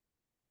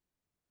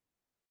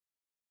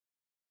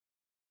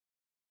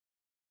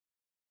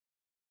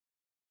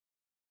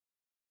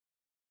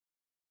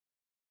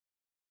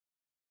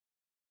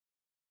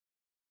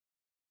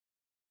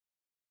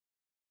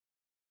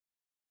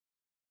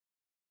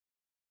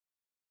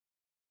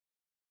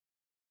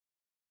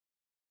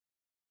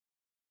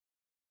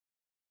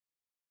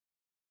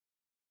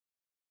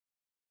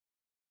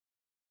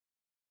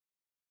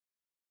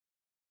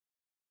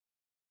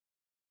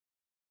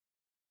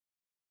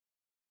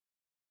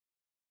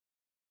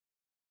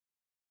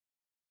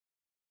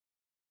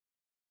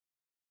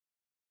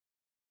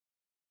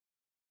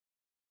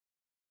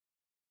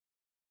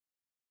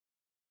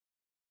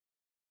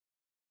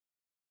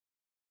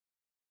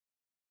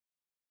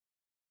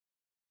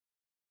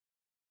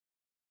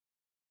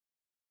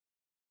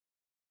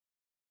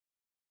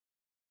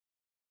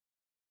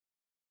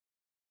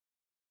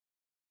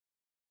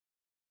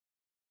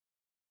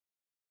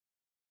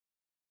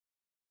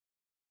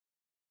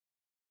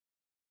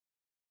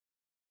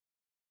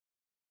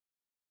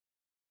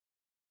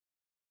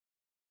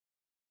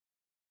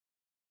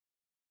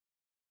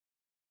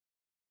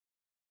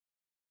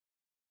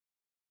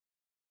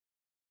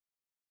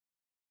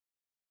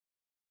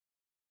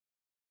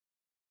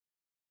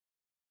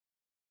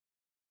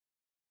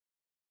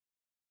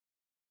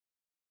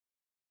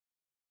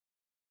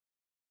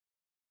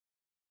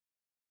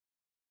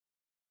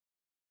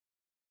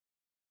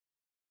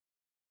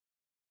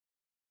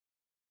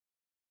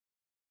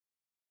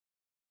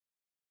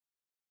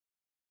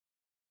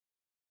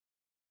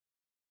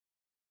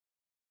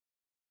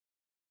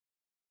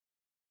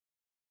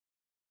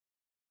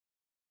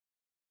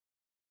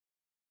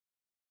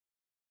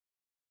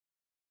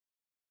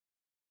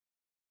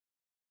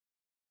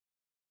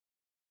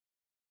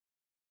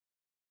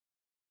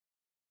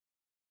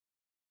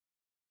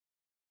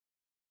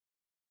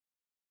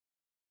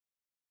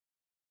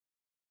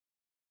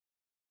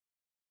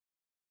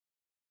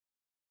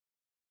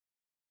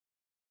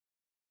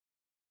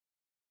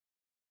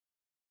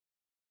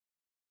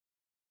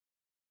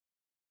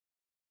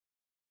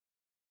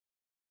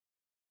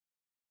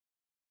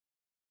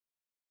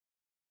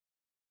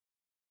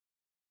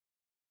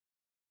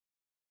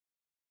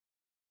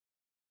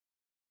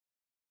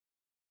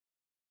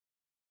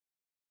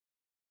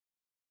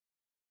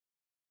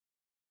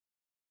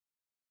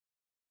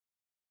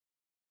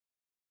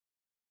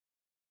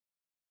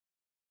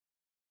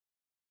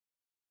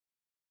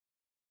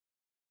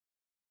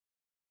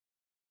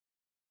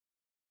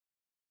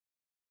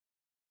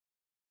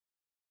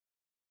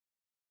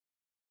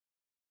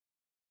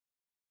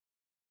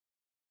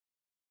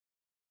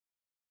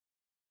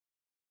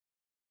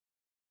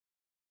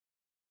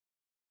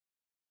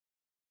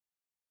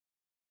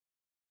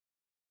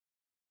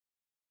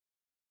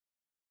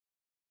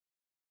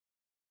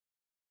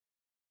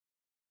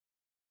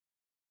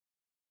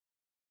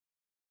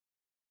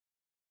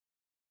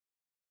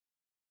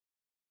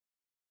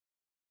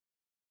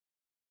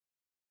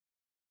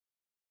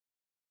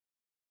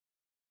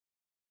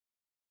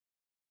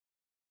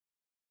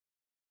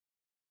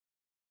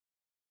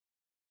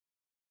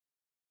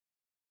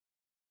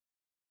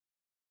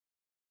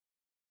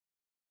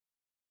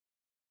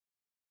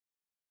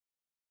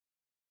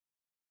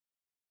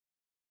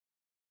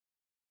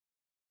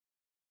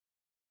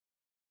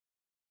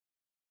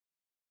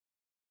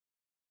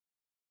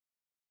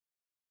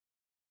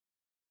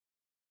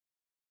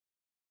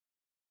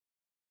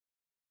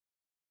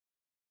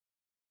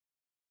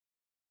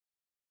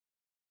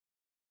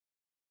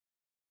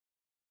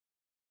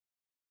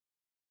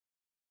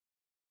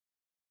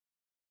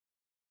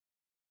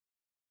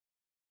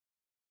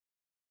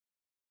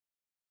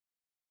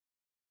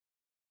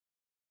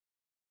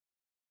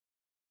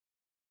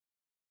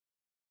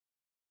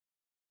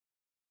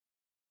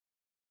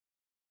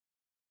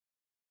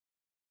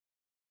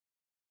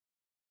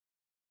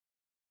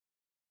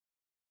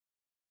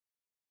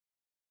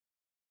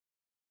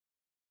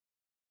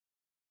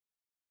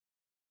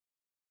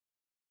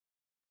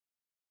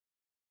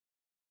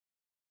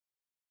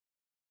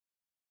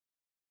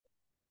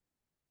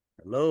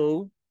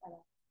 Hello.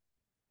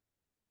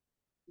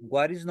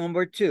 What is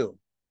number 2?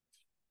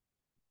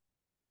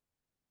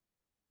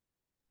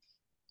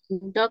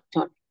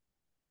 Doctor.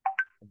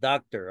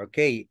 Doctor,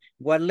 okay.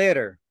 What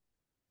letter?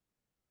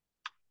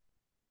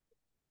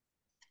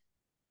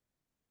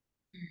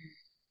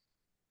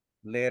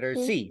 Letter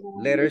C.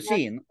 Letter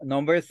C.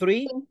 Number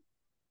 3?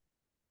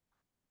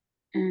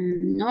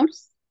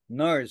 Nurse.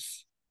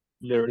 Nurse.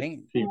 Letter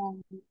C.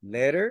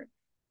 Letter?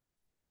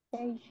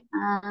 H.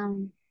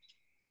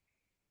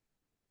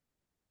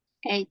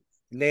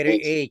 Letter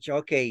H.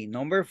 Okay.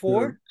 Number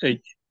 4?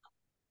 H.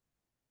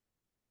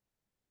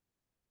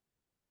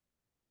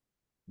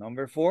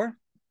 Number 4?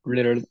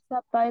 Letter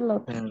A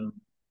pilot.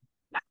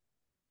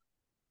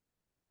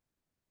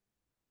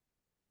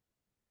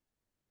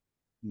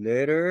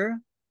 Letter?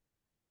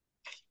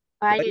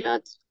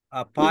 Pilot.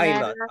 A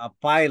pilot. Letter. A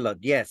pilot.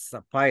 Yes,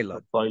 a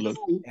pilot. pilot.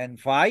 And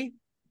 5?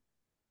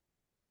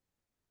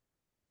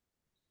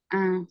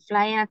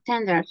 Flight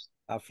attendant.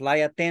 A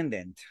flight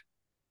attendant.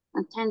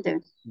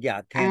 Attendant. Yeah,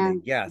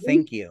 attendant. Yeah,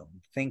 thank you.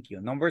 Thank you.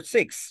 Number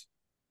 6.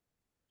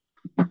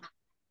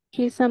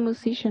 He's a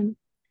musician.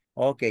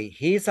 Okay,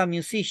 he's a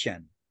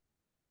musician.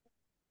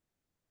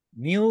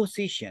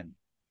 Musician.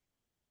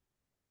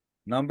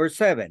 Number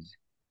 7.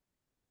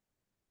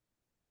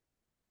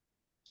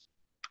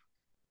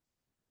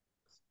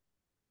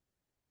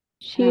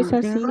 She's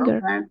a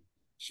singer.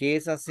 She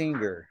is a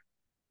singer.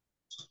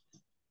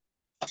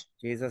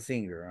 She is a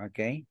singer,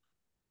 okay.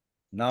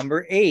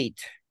 Number 8.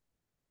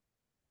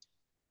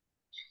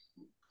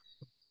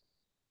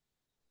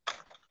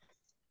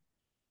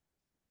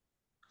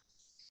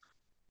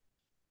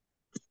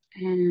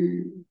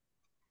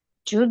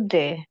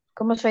 Jude.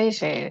 ¿Cómo se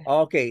dice?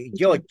 Okay,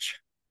 George.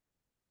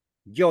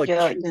 George.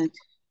 George.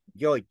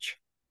 George.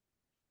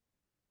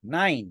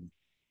 9.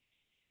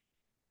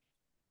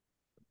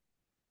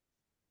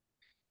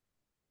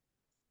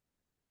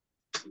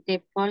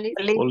 The police.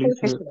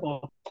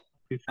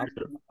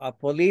 A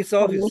police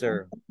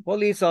officer.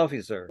 Police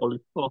officer.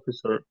 Police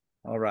officer.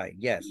 All right,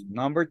 yes.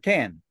 Number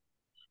 10.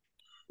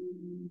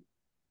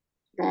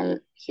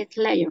 His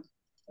lawyer.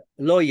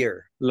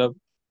 Lawyer.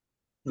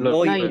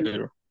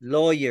 Lawyer.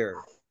 Lawyer.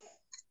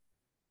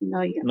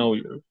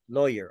 Lawyer.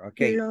 Lawyer,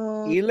 okay.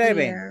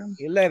 11.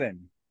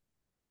 11.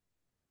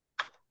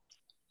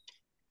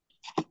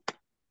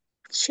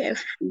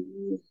 Chef.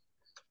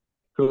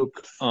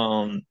 Cook.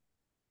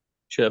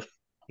 Chef.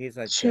 He's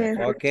a chef.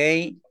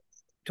 Okay.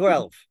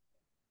 12.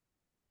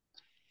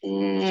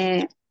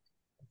 The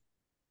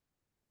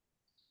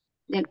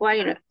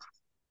waiter.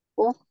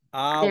 Oh,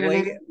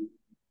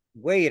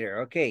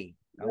 Waiter, okay.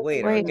 A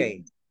waiter, Waiter.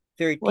 okay.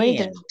 13.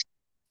 Waiter.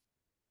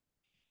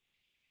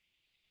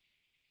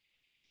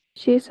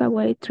 She's a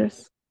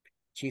waitress.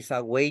 She's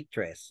a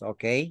waitress,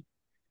 okay.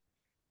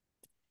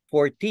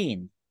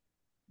 14.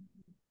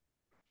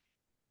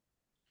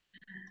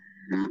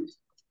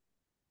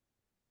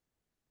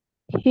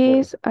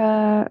 He's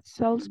a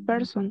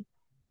salesperson.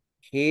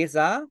 He's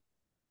a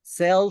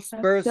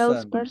salesperson.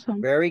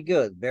 Salesperson. Very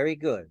good, very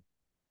good.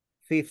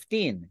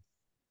 15.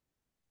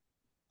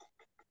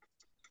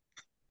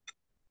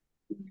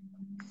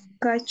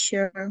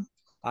 Cashier.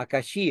 A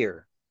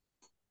cashier.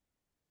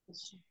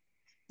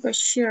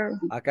 Cashier.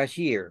 A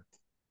cashier.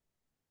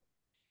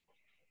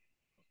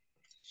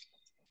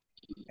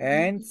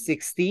 And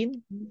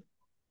 16.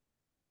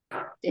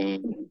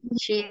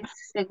 She's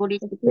security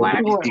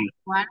guard.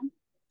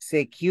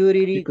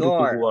 Security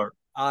guard.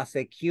 A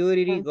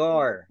security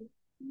guard.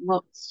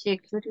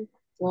 Security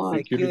guard.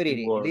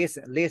 Security.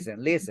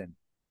 Listen.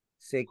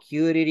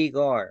 Security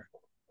guard.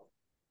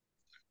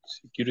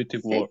 Security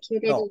guard.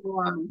 No,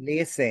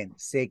 listen.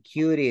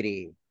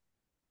 Security.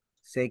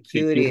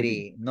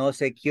 Security. No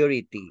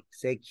security.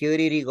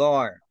 Security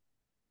guard.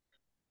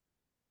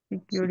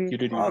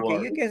 Security.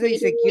 Okay, you can say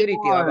security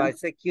about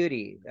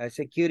security. A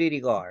security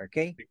guard,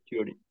 okay?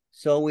 Security.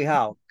 So we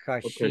have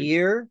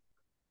cashier,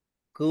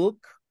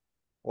 cook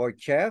or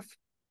chef,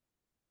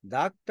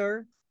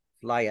 doctor,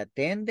 flight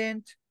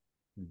attendant,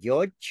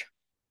 judge,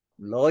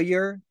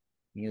 lawyer,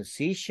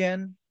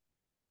 musician,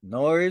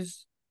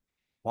 nurse,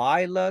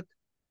 pilot,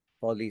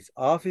 police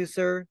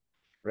officer,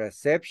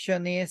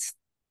 receptionist,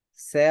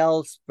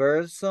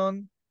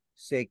 salesperson,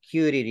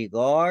 security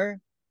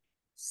guard,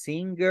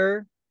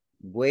 singer,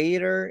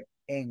 waiter,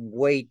 and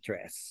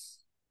waitress.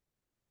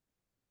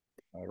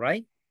 All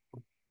right.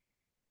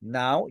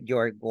 Now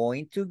you're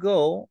going to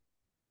go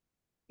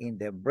in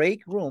the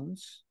break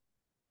rooms.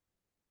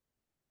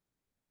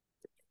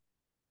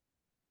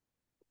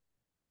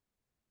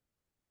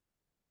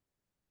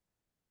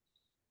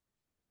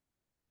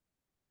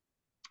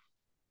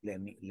 Let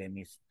me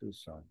do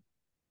some.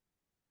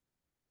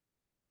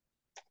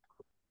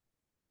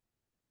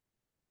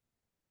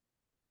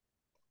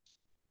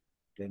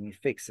 Let me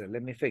fix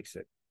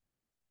it.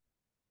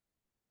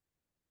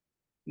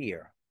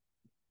 Here.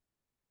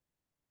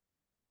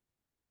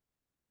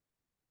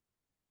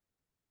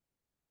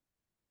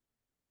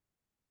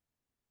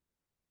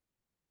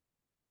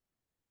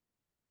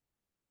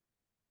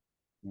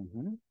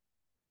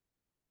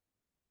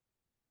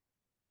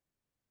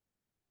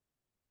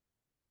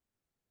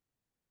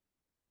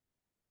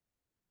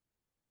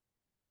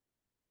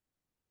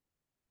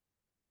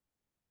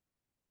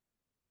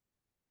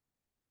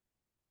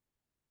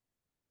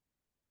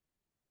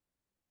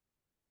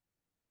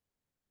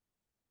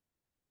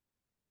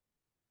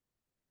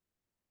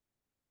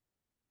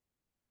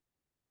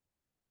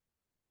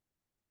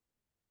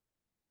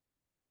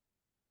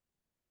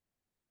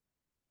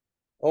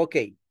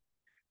 Okay.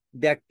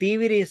 The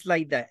activity is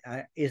like that,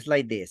 is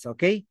like this,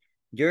 okay?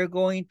 You're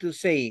going to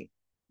say,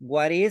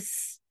 what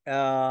is,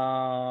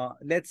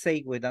 let's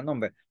say with a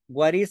number,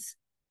 what is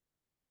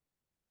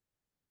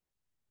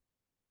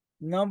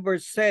number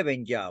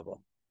 7 job?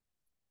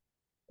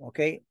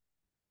 Okay.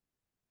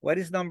 What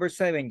is number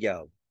 7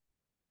 job?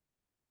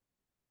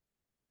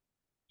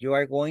 You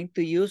are going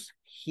to use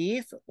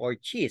his or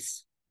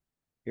she's.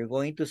 You're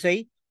going to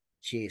say,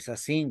 she's a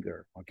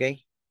singer,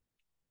 okay?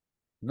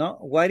 No,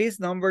 what is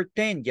number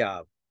 10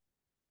 job?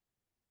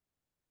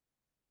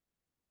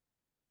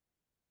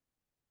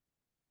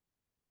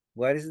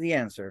 What is the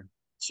answer?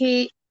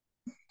 He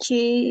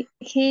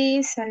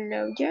is a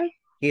lawyer.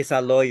 He's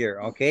a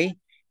lawyer, okay?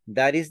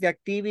 That is the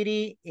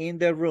activity in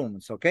the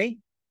rooms, okay?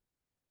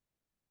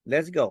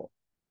 Let's go.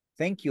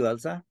 Thank you,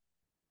 Elsa.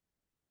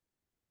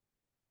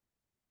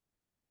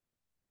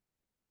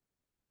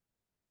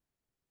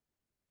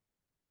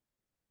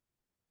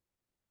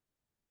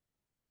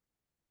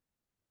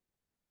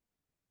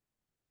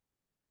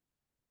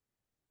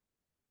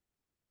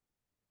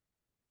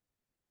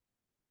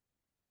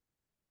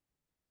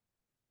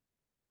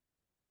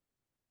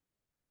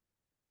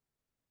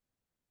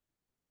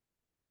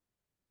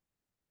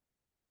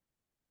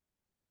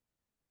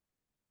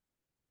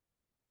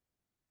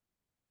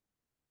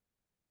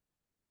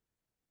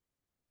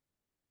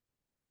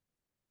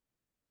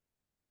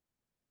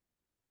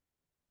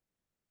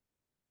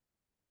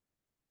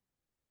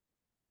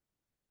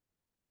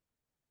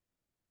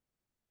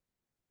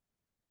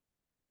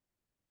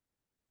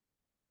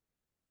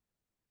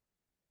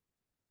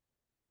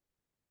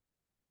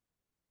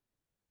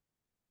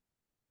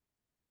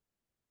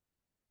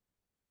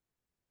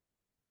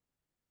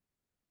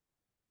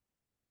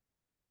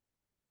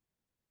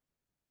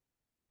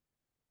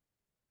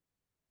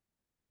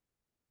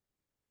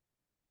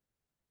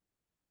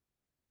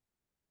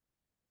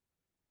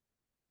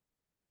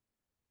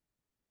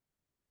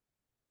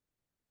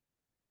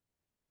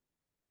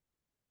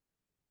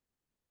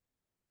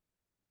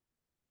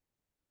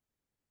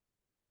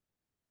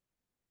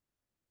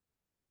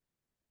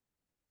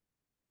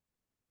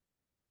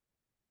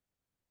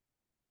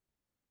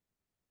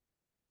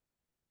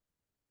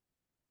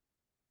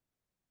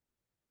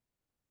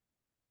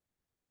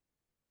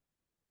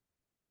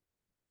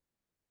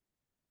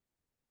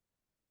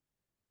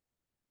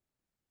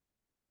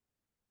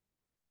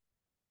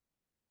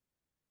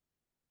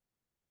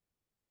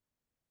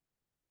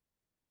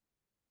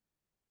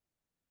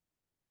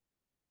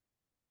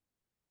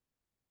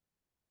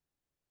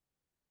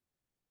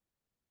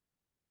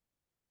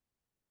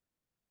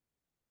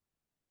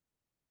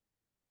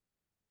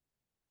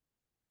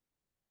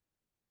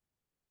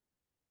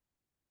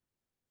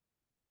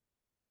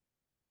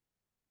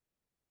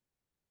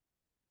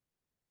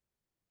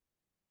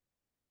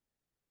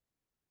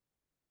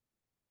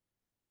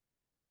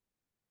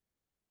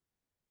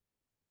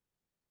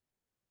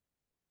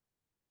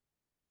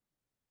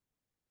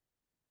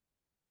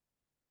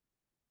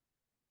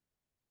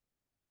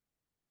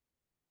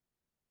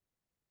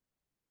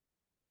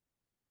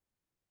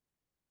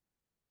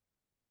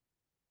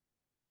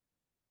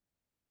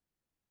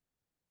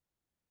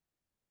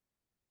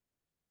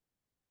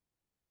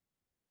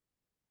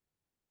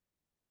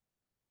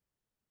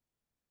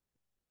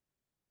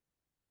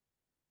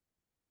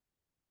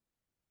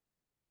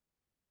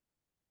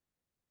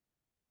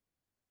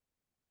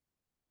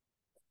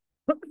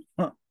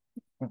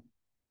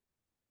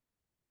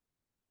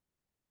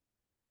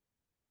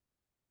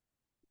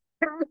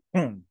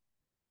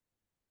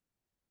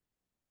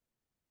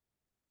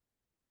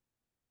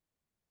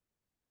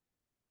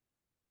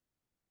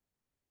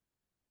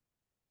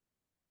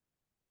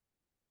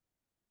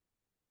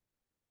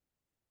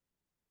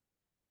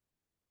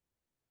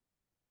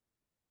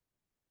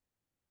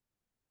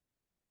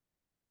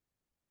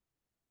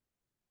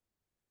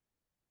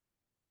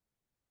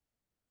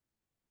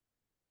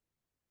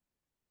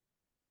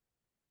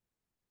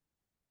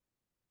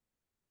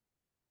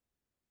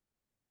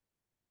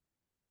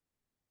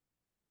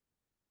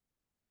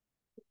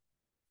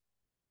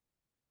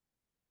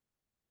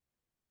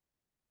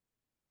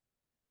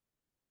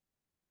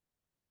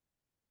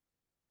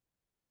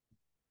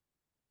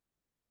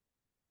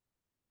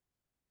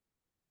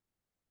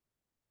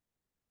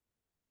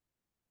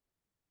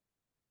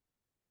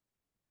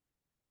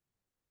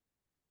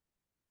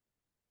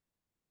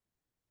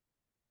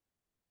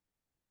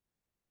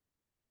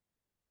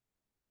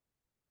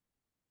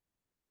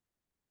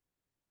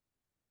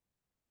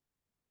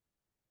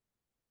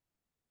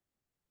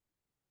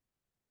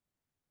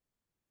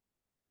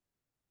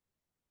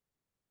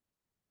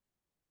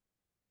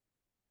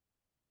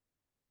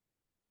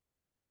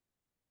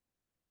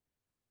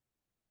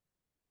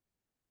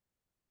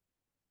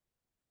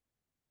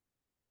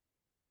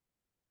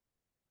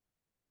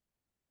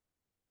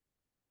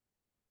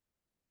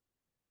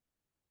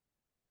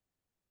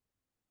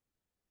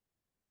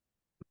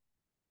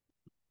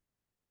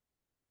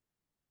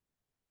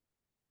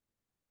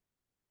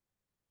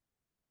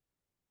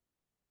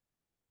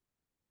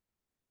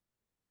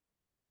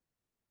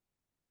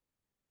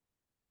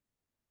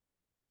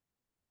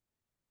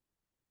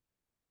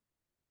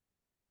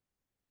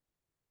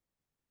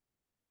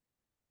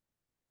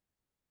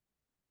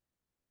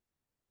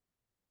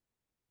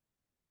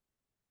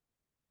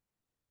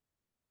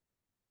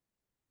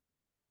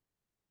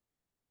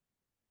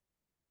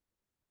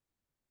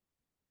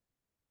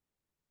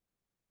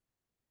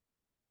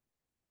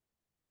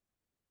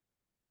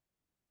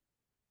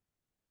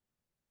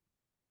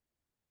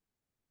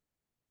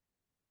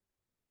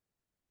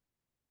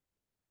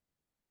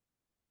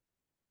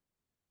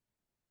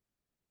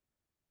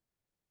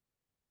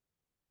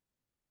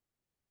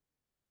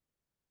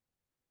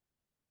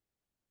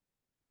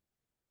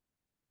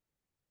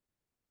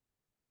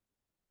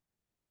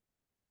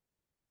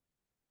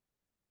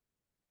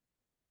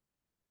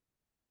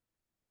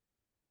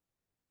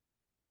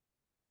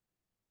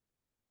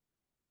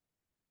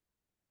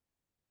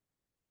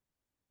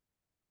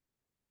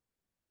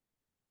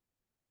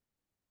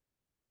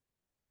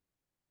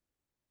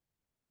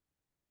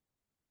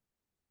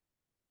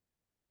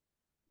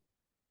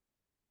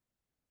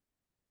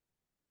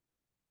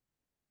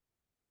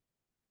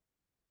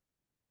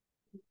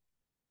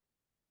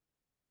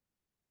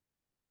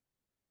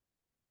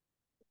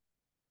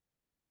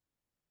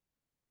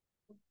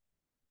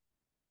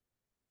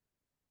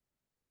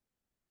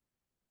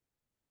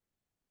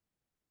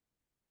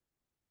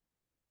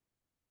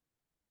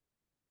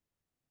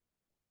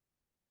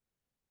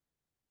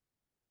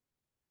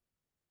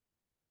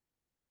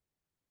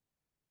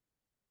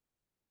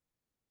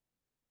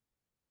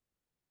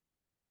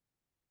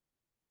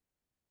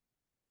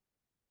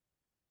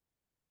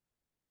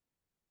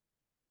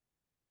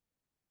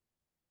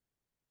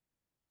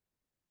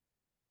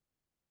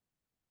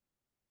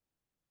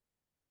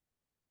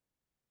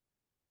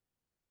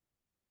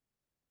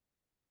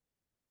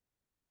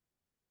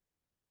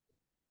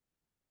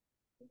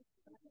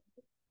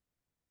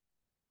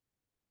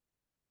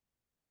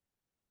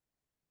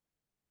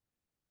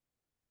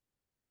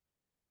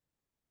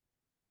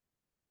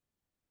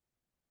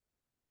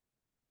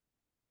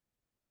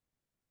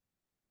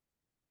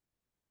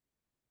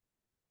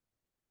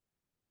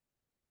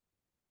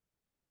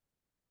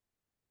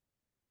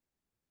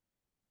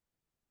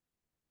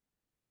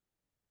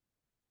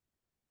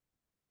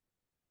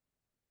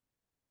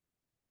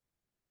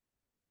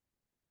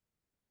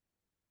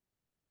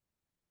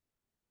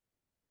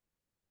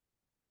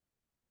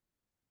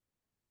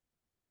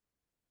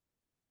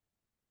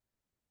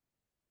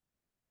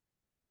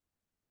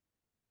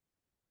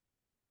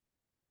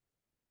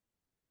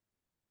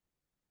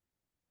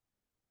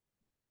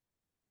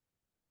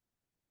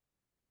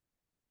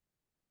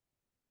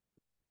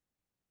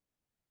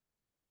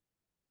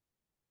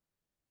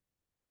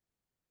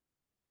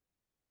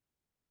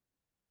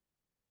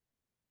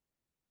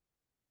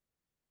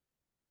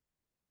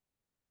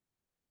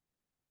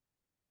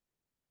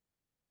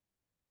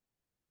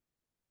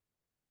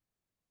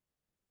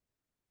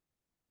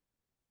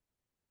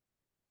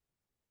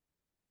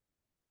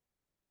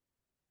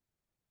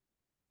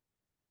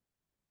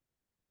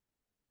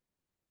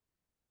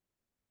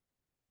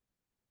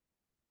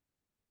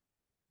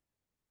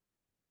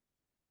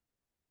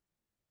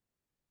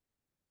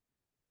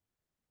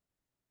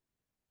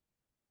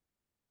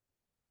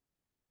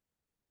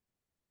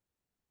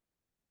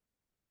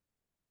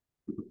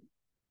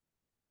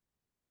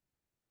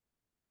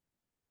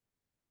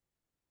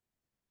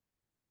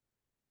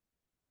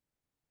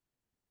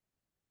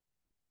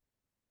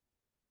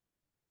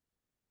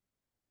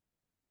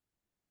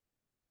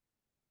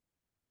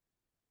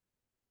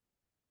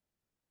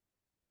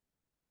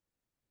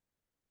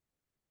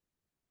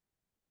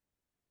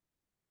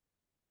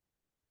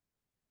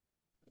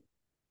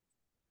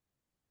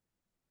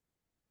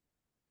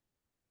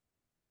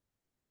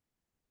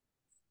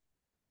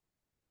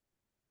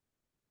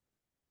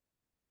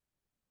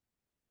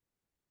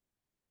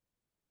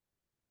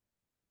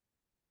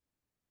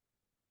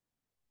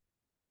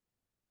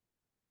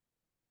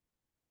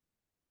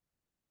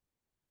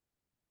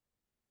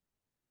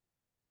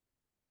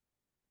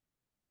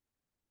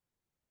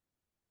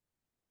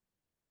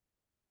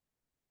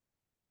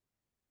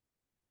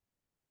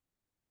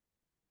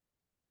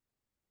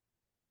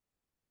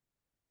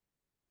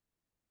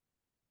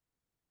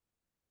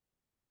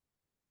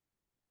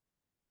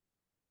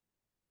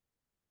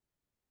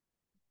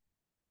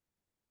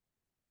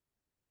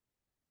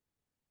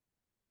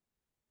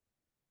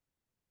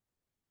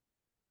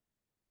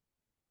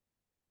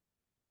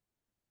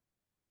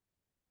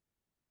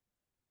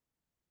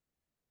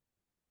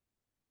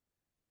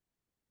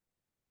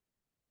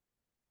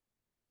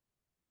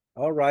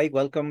 All right,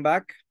 welcome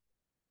back.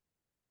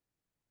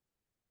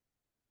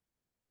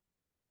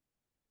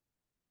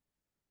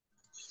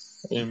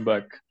 I'm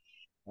back.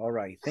 All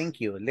right, thank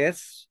you.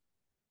 Let's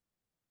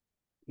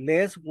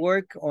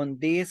work on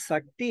this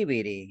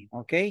activity,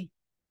 okay?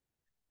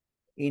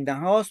 In the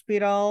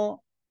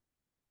hospital,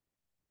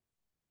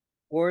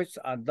 works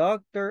a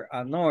doctor,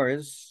 a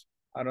nurse,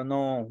 I don't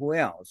know who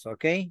else,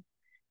 okay?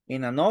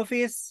 In an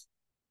office,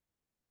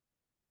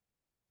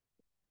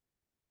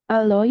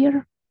 A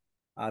lawyer.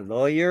 a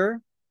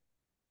lawyer,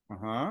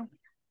 uh-huh.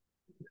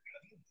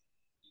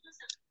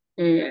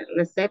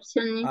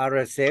 Receptionist. A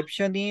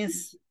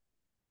receptionist,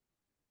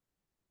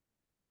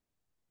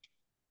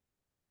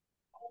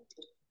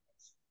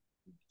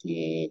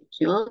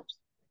 Jobs.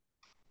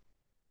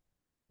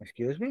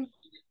 excuse me?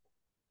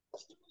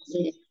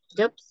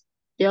 Jobs.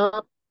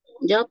 Job.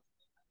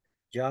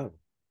 Job.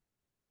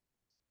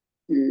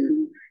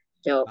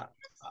 Job.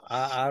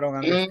 I don't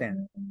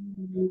understand.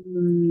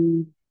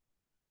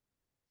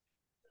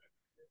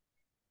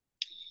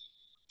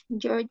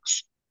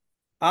 George.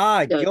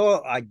 A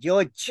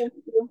judge.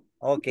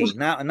 Okay,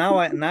 now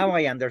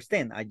I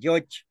understand. A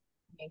judge.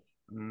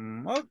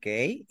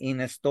 Okay,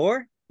 in a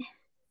store.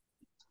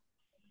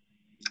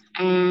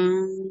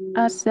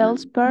 A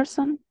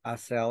salesperson. A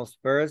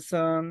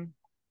salesperson.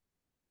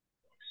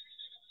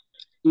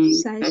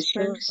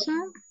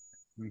 Salesperson.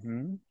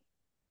 Mm-hmm.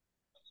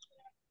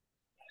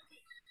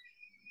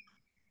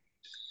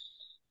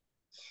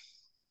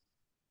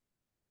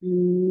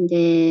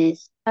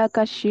 A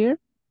cashier.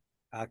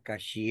 A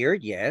cashier,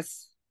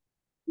 yes.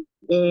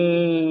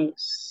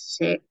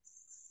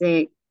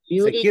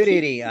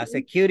 Security, a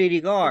security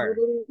guard.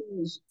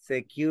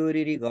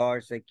 Security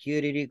guard,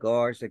 security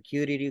guard,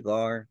 security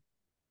guard.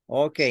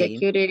 Okay.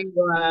 Security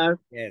guard.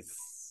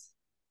 Yes.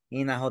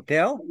 In a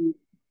hotel?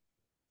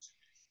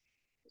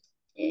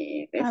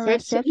 A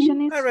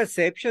receptionist. A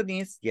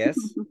receptionist, yes.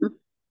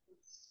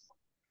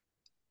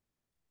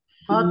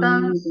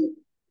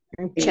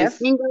 Chef.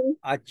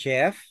 A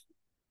chef.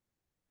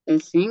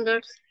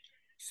 Singers.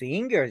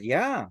 Singers,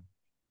 yeah.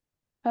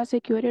 A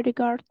security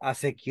guard. A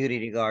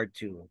security guard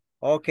too.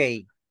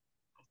 Okay.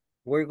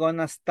 We're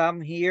gonna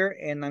stop here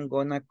and I'm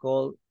gonna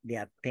call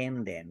the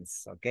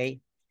attendants,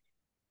 okay?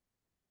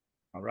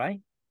 All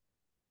right.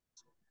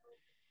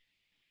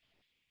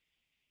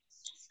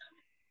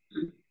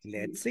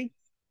 Let's see.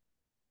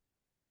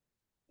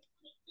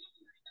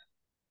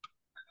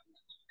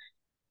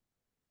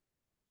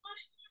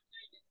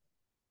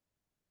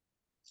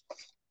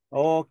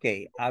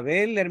 Okay,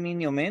 Abel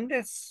Herminio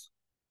Méndez.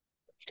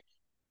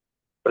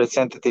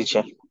 Present,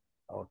 teacher.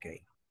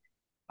 Okay.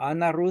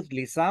 Ana Ruth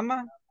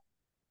Lizama.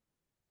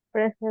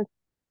 Present.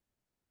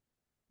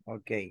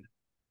 Okay.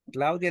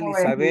 Claudia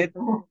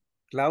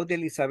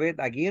Elizabeth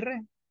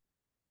Aguirre.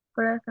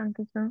 Present,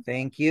 teacher.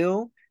 Thank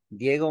you.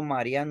 Diego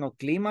Mariano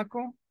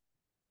Clímaco.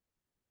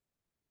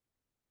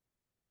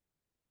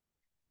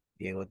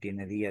 Diego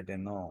tiene días de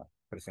no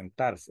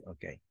presentarse.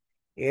 Ok.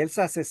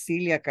 Elsa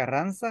Cecilia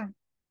Carranza.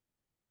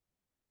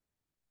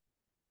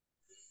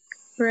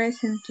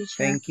 Present, teacher.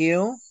 Thank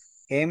you.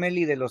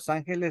 Emily de Los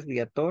Ángeles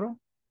Villatoro.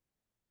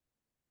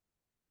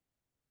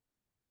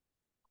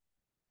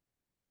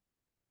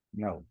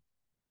 No.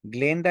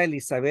 Glenda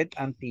Elizabeth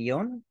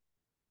Antillón.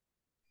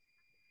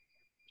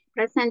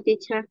 Present,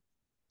 teacher.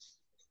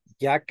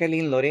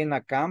 Jacqueline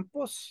Lorena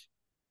Campos.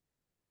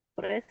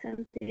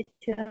 Present,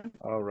 teacher.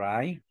 All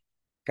right.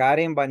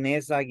 Karen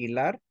Vanessa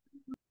Aguilar.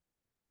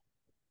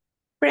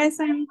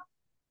 Present.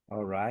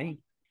 All right.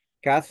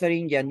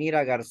 Catherine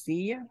Yanira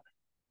García.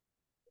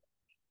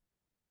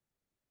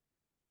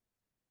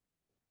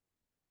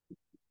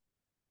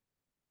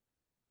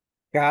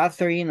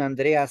 Catherine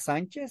Andrea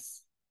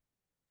Sánchez.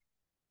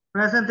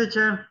 Present,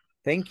 teacher.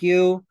 Thank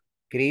you.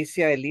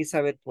 Crisia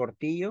Elizabeth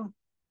Portillo.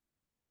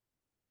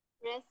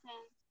 Present.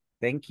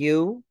 Thank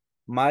you.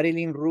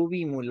 Marilyn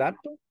Ruby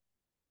Mulato.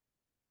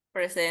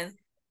 Present.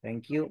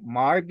 Thank you.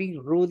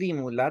 Marvin Rudy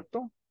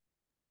Mulato.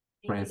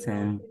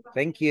 Present.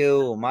 Thank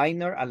you.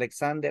 Minor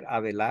Alexander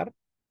Avelar.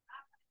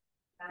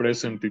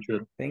 Present,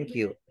 teacher. Thank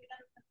you.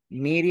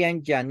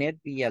 Miriam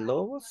Janet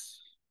Villalobos.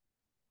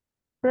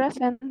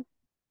 Present.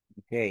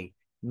 Okay.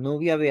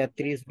 Nubia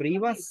Beatriz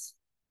Rivas.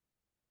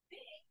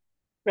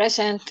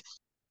 Present.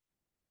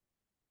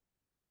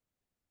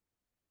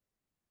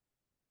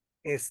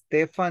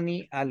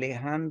 Stephanie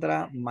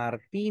Alejandra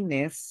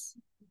Martínez.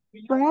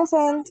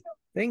 Present.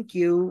 Thank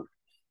you.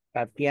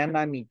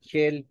 Tatiana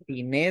Michelle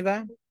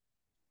Pineda.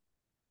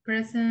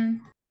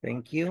 Present.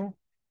 Thank you.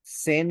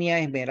 Senia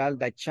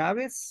Esmeralda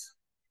Chávez.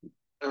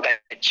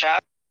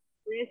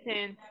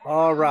 Present.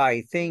 All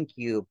right, thank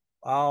you.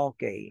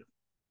 Okay.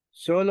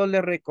 Solo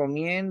les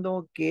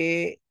recomiendo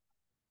que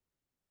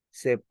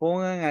se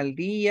pongan al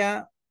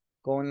día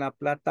con la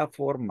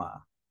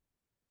plataforma.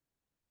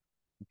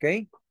 ¿Ok?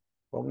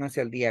 Pónganse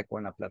al día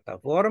con la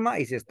plataforma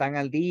y si están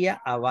al día,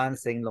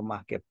 avancen lo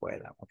más que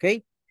puedan. ¿Ok?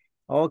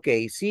 Ok,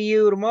 see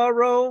you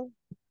tomorrow.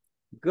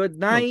 Good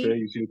night.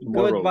 Okay, see you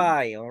tomorrow.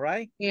 Goodbye, all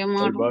right?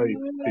 Bye-bye.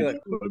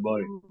 Good.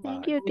 Bye-bye.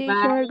 Thank you,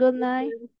 teacher. Good night.